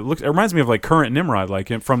Nimrod, but it reminds me of like current Nimrod,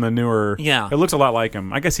 like from the newer. Yeah, it looks a lot like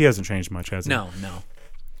him. I guess he hasn't changed much, has he? No.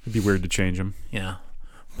 It'd be weird to change him. Yeah,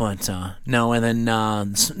 but no, and then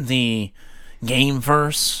the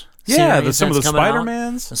Gameverse. Some of the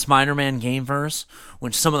Spider-Mans. The Spider-Man Gameverse,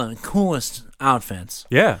 which some of the coolest outfits.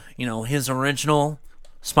 Yeah. His original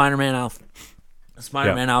Spider-Man outfit. The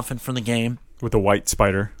Spider-Man outfit from the game. With the white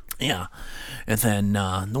spider. Yeah. And then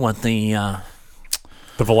the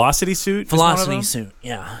Velocity suit? Velocity suit,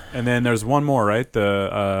 yeah. And then there's one more, right?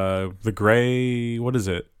 The gray, what is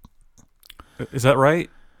it? Is that right?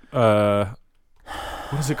 What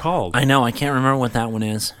is it called? I know, I can't remember what that one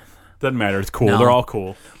is. Doesn't matter. It's cool. No. They're all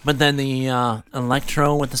cool. But then the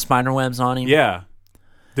Electro with the spider webs on him. Yeah.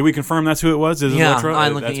 Did we confirm that's who it was? Is it Electro? I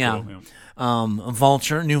look at cool.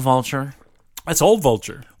 Vulture, new Vulture. That's old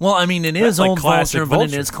Vulture. Well, I mean, it is like old Vulture, but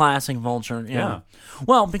Vulture. it is classic Vulture. Yeah.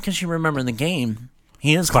 Well, because you remember in the game,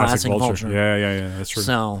 he is classic Vulture. Yeah. That's true.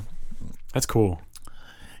 So that's cool.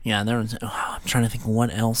 Yeah, there was. I'm trying to think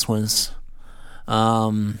what else was.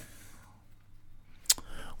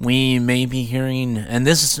 We may be hearing, and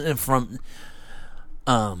this is from.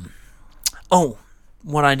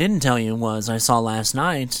 What I didn't tell you was I saw last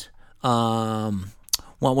night. What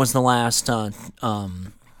was the last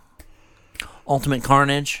Ultimate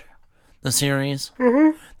Carnage, the series?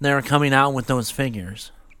 Mm-hmm. They're coming out with those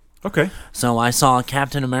figures. Okay. So I saw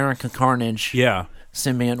Captain America Carnage. Yeah.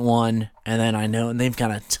 Symbiont 1, and then I know they've got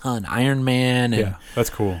a ton. Iron Man. And, that's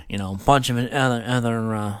cool. A bunch of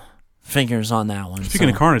other figures on that one. Speaking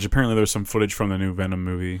of Carnage, apparently there's some footage from the new Venom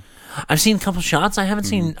movie. I've seen a couple shots. I haven't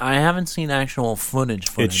seen actual footage.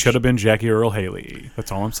 It should have been Jackie Earle Haley.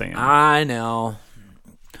 That's all I'm saying. I know,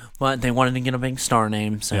 but they wanted to get a big star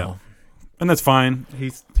name, so. Yeah. And that's fine.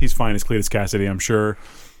 He's fine as Cletus Cassidy, I'm sure.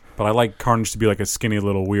 But I like Carnage to be like a skinny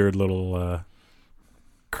little, weird little,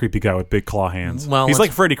 creepy guy with big claw hands. Well, he's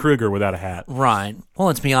like Freddy Krueger without a hat. Right. Well,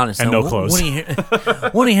 let's be honest. And no clothes. Woody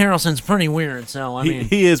Harrelson's pretty weird, so I mean.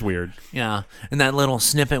 He is weird. Yeah. And that little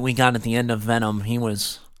snippet we got at the end of Venom, he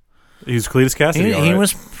was Cletus Cassidy. He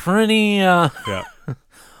was pretty yeah.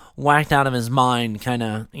 whacked out of his mind, kind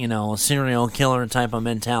of, a serial killer type of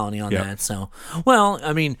mentality on that. So, well,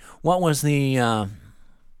 I mean, what was the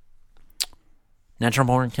Natural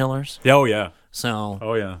Born Killers? Oh, yeah. So.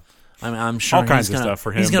 Oh, yeah. I mean, I'm sure all kinds of stuff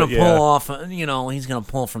for him. He's going to pull off, he's going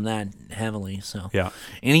to pull from that heavily. So, yeah.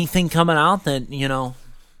 Anything coming out that,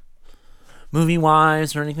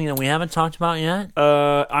 movie-wise or anything that we haven't talked about yet?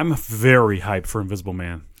 I'm very hyped for Invisible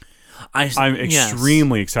Man. I'm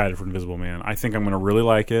extremely excited for Invisible Man. I think I'm going to really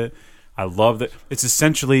like it. I love that. It's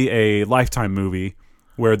essentially a Lifetime movie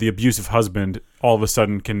where the abusive husband all of a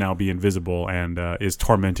sudden can now be invisible and is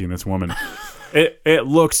tormenting this woman. It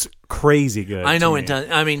looks crazy good. I know it does.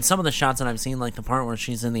 I mean, some of the shots that I've seen, like the part where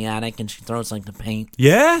she's in the attic and she throws like the paint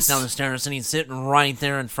Yes. down the stairs, and he's sitting right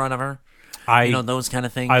there in front of her. Those kind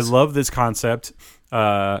of things. I love this concept.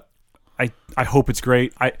 I hope it's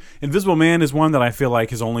great. Invisible Man is one that I feel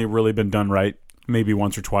like has only really been done right maybe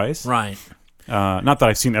once or twice. Right. Not that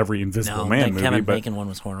I've seen every Invisible Man movie, Kevin but Bacon one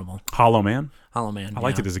was horrible. Hollow Man. Hollow Man. I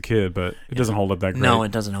liked it as a kid, but it doesn't hold up that great. No,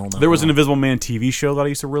 it doesn't hold up. There was an Invisible Man TV show that I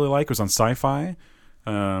used to really like. It was on Sci-Fi.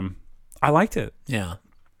 I liked it. Yeah.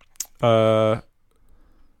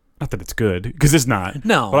 Not that it's good, because it's not.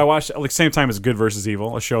 No. But I watched same time as Good versus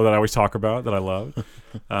Evil, a show that I always talk about that I love.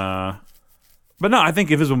 But no, I think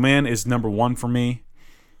Invisible Man is number one for me.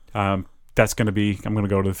 That's going to be. I'm going to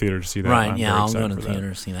go to the theater to see that. Right. I'll go to the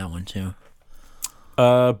theater to see that one too.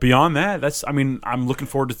 Beyond that, I'm looking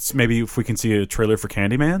forward to maybe if we can see a trailer for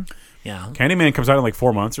Candyman. Yeah. Candyman comes out in like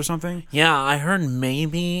 4 months or something. Yeah, I heard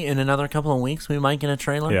maybe in another couple of weeks we might get a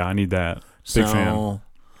trailer. Yeah, I need that. Big fan.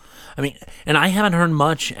 I mean, and I haven't heard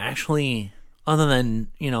much actually, other than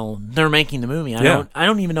they're making the movie. I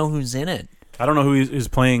don't even know who's in it. I don't know who is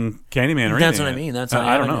playing Candyman or anything. That's what I mean.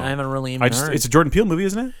 I don't know. I haven't really even heard. It's a Jordan Peele movie,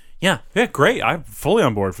 isn't it? Yeah. Yeah, great. I'm fully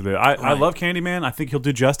on board for that. I love Candyman. I think he'll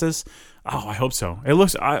do justice. Oh, I hope so. It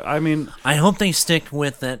looks. I mean, I hope they stick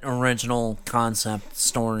with that original concept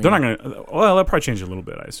story. They're not gonna. Well, they'll probably change it a little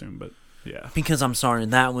bit, I assume. But yeah, because I'm sorry,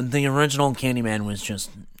 that one, the original Candyman was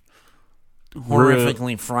just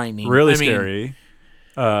horrifically frightening, really scary.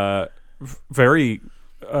 Very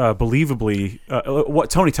believably.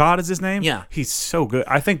 What Tony Todd is his name? Yeah, he's so good.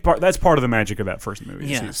 I think that's part of the magic of that first movie.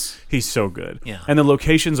 Yes, he's so good. Yeah, and the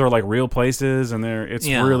locations are like real places, and it's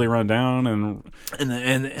really run down and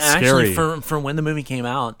actually for when the movie came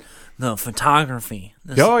out, the photography,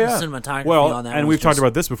 the cinematography. Well, on that and we've talked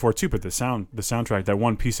about this before too. But the soundtrack, that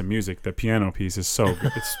one piece of music, the piano piece, is so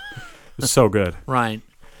good. It's so good. Right.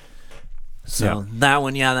 So that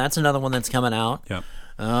one, that's another one that's coming out. Yeah.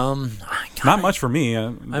 Not much for me.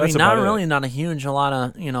 Not a huge, a lot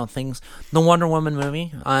of things. The Wonder Woman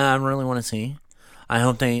movie, I really want to see. I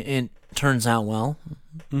hope it turns out well.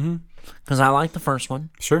 Because I like the first one.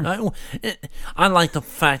 Sure. I like the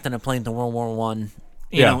fact that it played the World War One,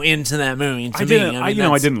 into that movie. I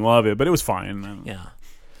didn't love it, but it was fine. Yeah.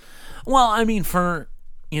 Well, I mean, for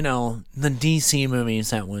the DC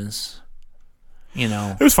movies, that was.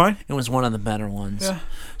 It was fine. It was one of the better ones. Yeah.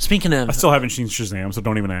 Speaking of, I still haven't seen Shazam, so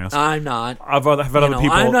don't even ask. I'm not. I've had other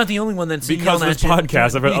people. I'm not the only one that's because of this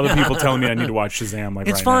podcast. I've had other people telling me I need to watch Shazam.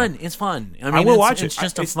 It's fun. It's fun. I mean, I will watch it. It's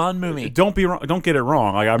just a fun movie. Don't get it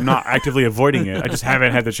wrong. Like, I'm not actively avoiding it. I just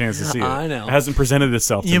haven't had the chance to see it. I know. It hasn't presented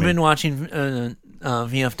itself to me. You've been watching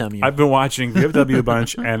VFW. I've been watching VFW a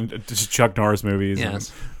bunch and just Chuck Norris movies.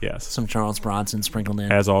 Yes. Yes. Some Charles Bronson sprinkled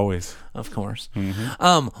in. As always. Of course.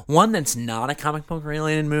 Mm-hmm. One that's not a comic book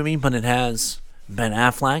related movie, but it has Ben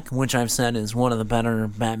Affleck, which I've said is one of the better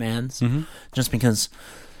Batmans, just because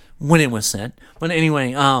when it was set. But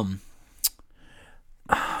anyway, now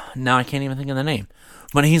I can't even think of the name.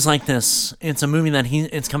 But he's like this. It's a movie that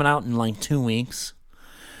it's coming out in like 2 weeks.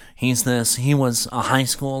 He was a high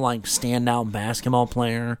school standout basketball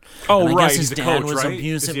player. Oh, and I right. guess his dad was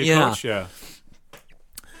abusive. Is he a coach? Yeah.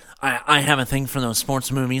 I have a thing for those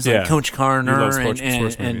sports movies, like Coach Carter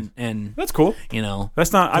and that's cool.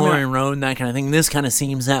 That's not Glory Road and that kind of thing. This kind of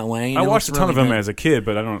seems that way. I watched a ton of them as a kid,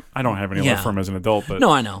 but I don't have any love for them as an adult. But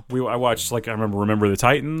no, I know. I watched I remember the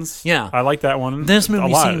Titans. Yeah, I like that one. This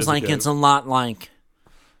movie seems like it's a lot like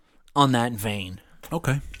on that vein.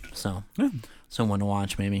 Okay, so someone to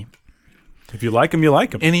watch maybe. If you like them, you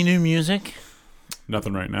like them. Any new music?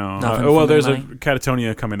 Nothing right now. Nothing there's a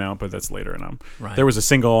Catatonia coming out, but that's later. And there was a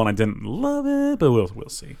single, and I didn't love it, but we'll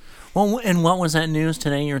see. Well, and what was that news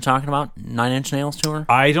today you were talking about? 9 Inch Nails tour?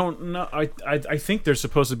 I don't know. I think there's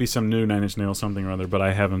supposed to be some new 9 Inch Nails something or other, but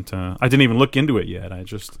I haven't. I didn't even look into it yet.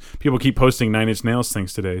 People keep posting 9 Inch Nails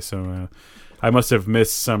things today, so I must have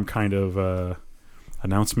missed some kind of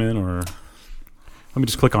announcement. Or let me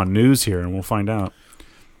just click on news here, and we'll find out.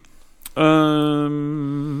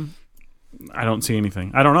 I don't see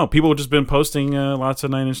anything. I don't know. People have just been posting lots of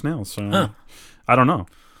 9 Inch Nails. So I don't know.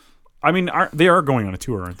 I mean, they are going on a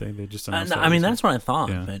tour, aren't they? They just announced I mean, that's what I thought.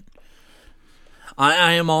 Yeah. But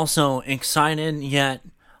I am also excited yet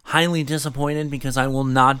highly disappointed because I will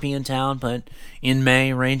not be in town. But in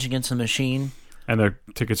May, Rage Against the Machine. And their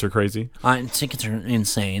tickets are crazy. Tickets are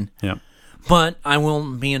insane. Yeah. But I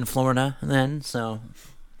will be in Florida then, so.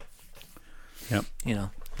 Yep.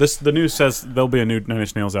 The news says there'll be a new 9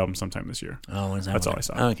 Inch Nails album sometime this year. Oh, is that That's all I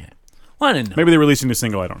saw. Okay. Well, I didn't know. Maybe they're releasing a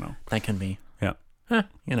single. I don't know. That could be. Yeah.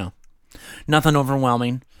 Nothing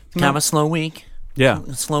overwhelming. Kind of a slow week. Yeah.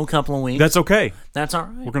 Slow couple of weeks. That's okay. That's all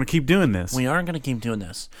right. We're going to keep doing this. We are going to keep doing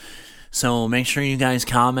this. So make sure you guys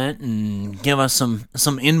comment and give us some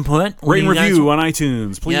input. Rate and review on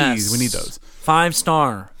iTunes, please. Yes. We need those.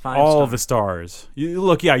 5-star. All of the stars.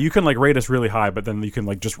 Look, yeah, you can like rate us really high, but then you can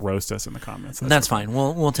like just roast us in the comments. That's fine.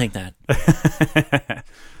 We'll take that.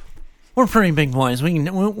 We're pretty big boys.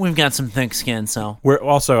 We've got some thick skin, so. We're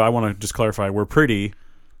also, I want to just clarify, we're pretty,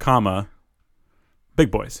 comma,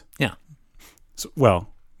 big boys. Yeah. So, well,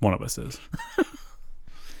 one of us is.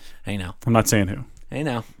 Hey now. I'm not saying who. Hey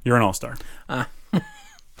now. You're an all-star. All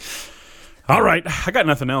right, I got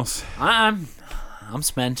nothing else. I'm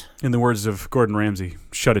spent. In the words of Gordon Ramsay,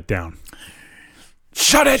 shut it down.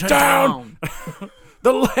 Shut it down!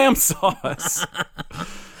 The lamb sauce.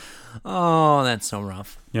 Oh, that's so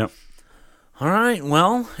rough. Yep. All right,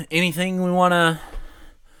 well, anything we want to...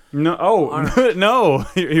 No, no.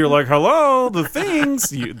 You're like, hello, the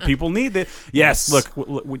things. People need it. Yes, look,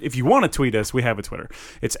 if you want to tweet us, we have a Twitter.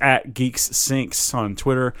 It's at Geeks Sinks on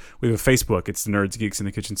Twitter. We have a Facebook. It's Nerds Geeks in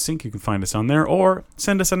the Kitchen Sink. You can find us on there. Or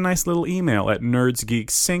send us a nice little email at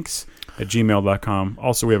nerdsgeeksinks@gmail.com.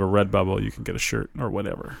 Also, we have a Redbubble. You can get a shirt or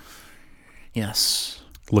whatever. Yes.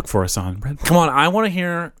 Look for us on Redbubble. Come on, I want to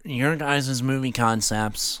hear your guys' movie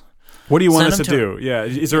concepts. What do you want us to do? Yeah,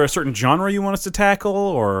 is there a certain genre you want us to tackle,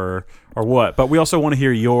 or what? But we also want to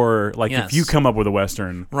hear your if you come up with a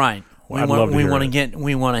Western, right? We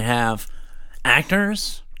want to have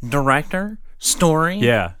actors, director, story.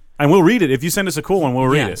 Yeah, and we'll read it if you send us a cool one. We'll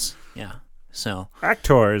read it. Yeah. So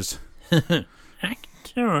actors.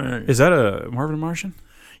 Actors. Is that a Marvin Martian?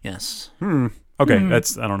 Yes. Okay,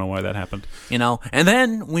 that's I don't know why that happened. And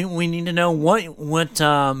then we need to know what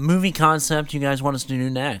movie concept you guys want us to do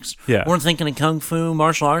next. Yeah. We're thinking a kung fu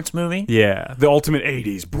martial arts movie. Yeah, the ultimate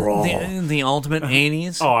 80s brawl. The ultimate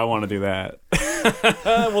 80s. Oh, I want to do that.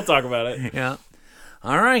 We'll talk about it. Yeah.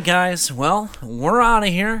 All right, guys. Well, we're out of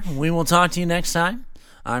here. We will talk to you next time.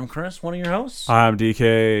 I'm Chris, one of your hosts. I'm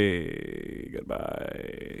DK.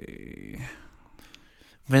 Goodbye.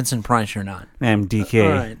 Vincent Price, you're not. I'm DK.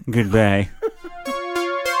 All right. Goodbye.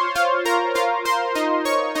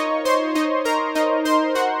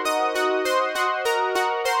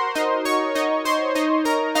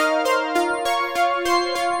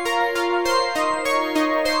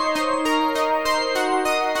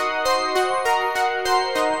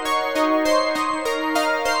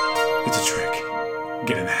 It's a trick.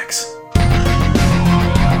 Get an axe.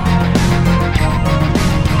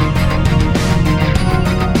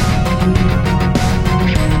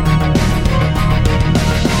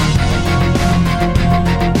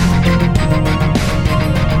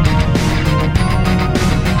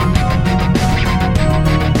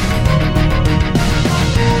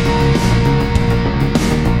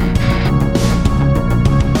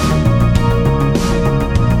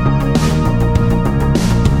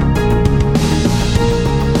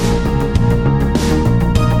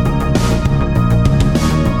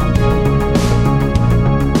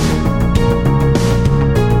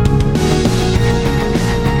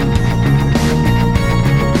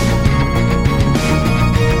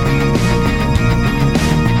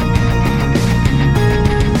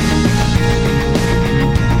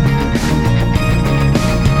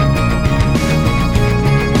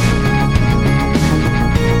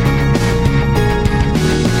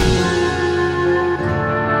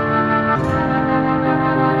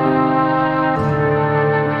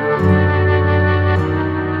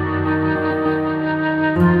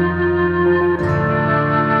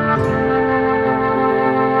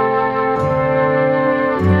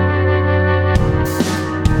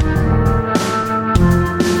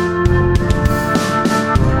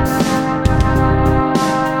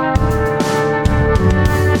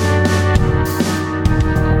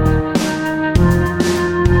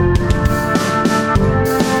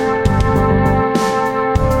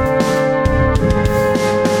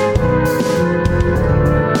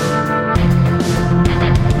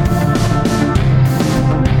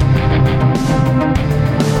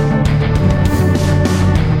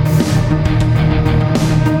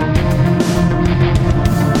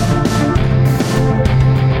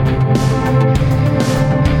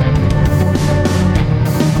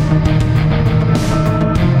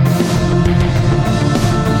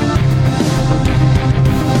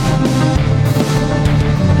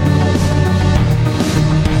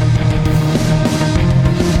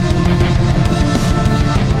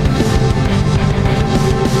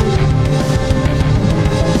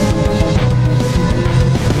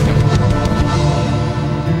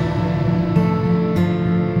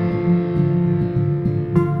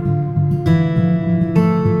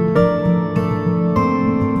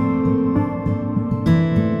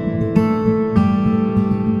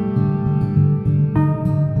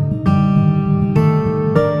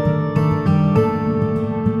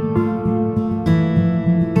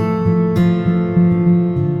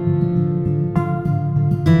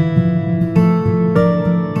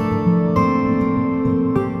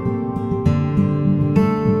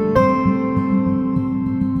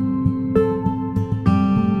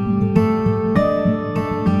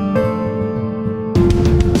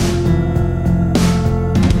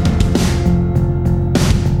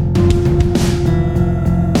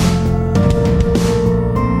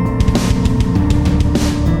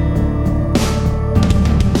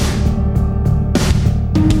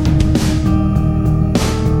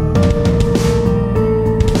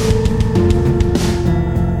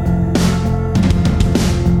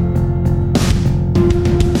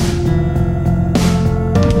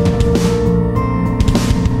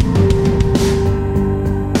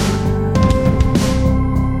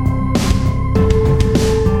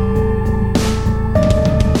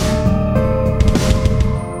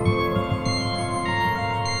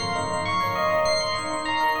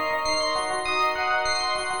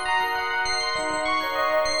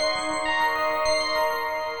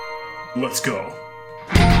 Let's go.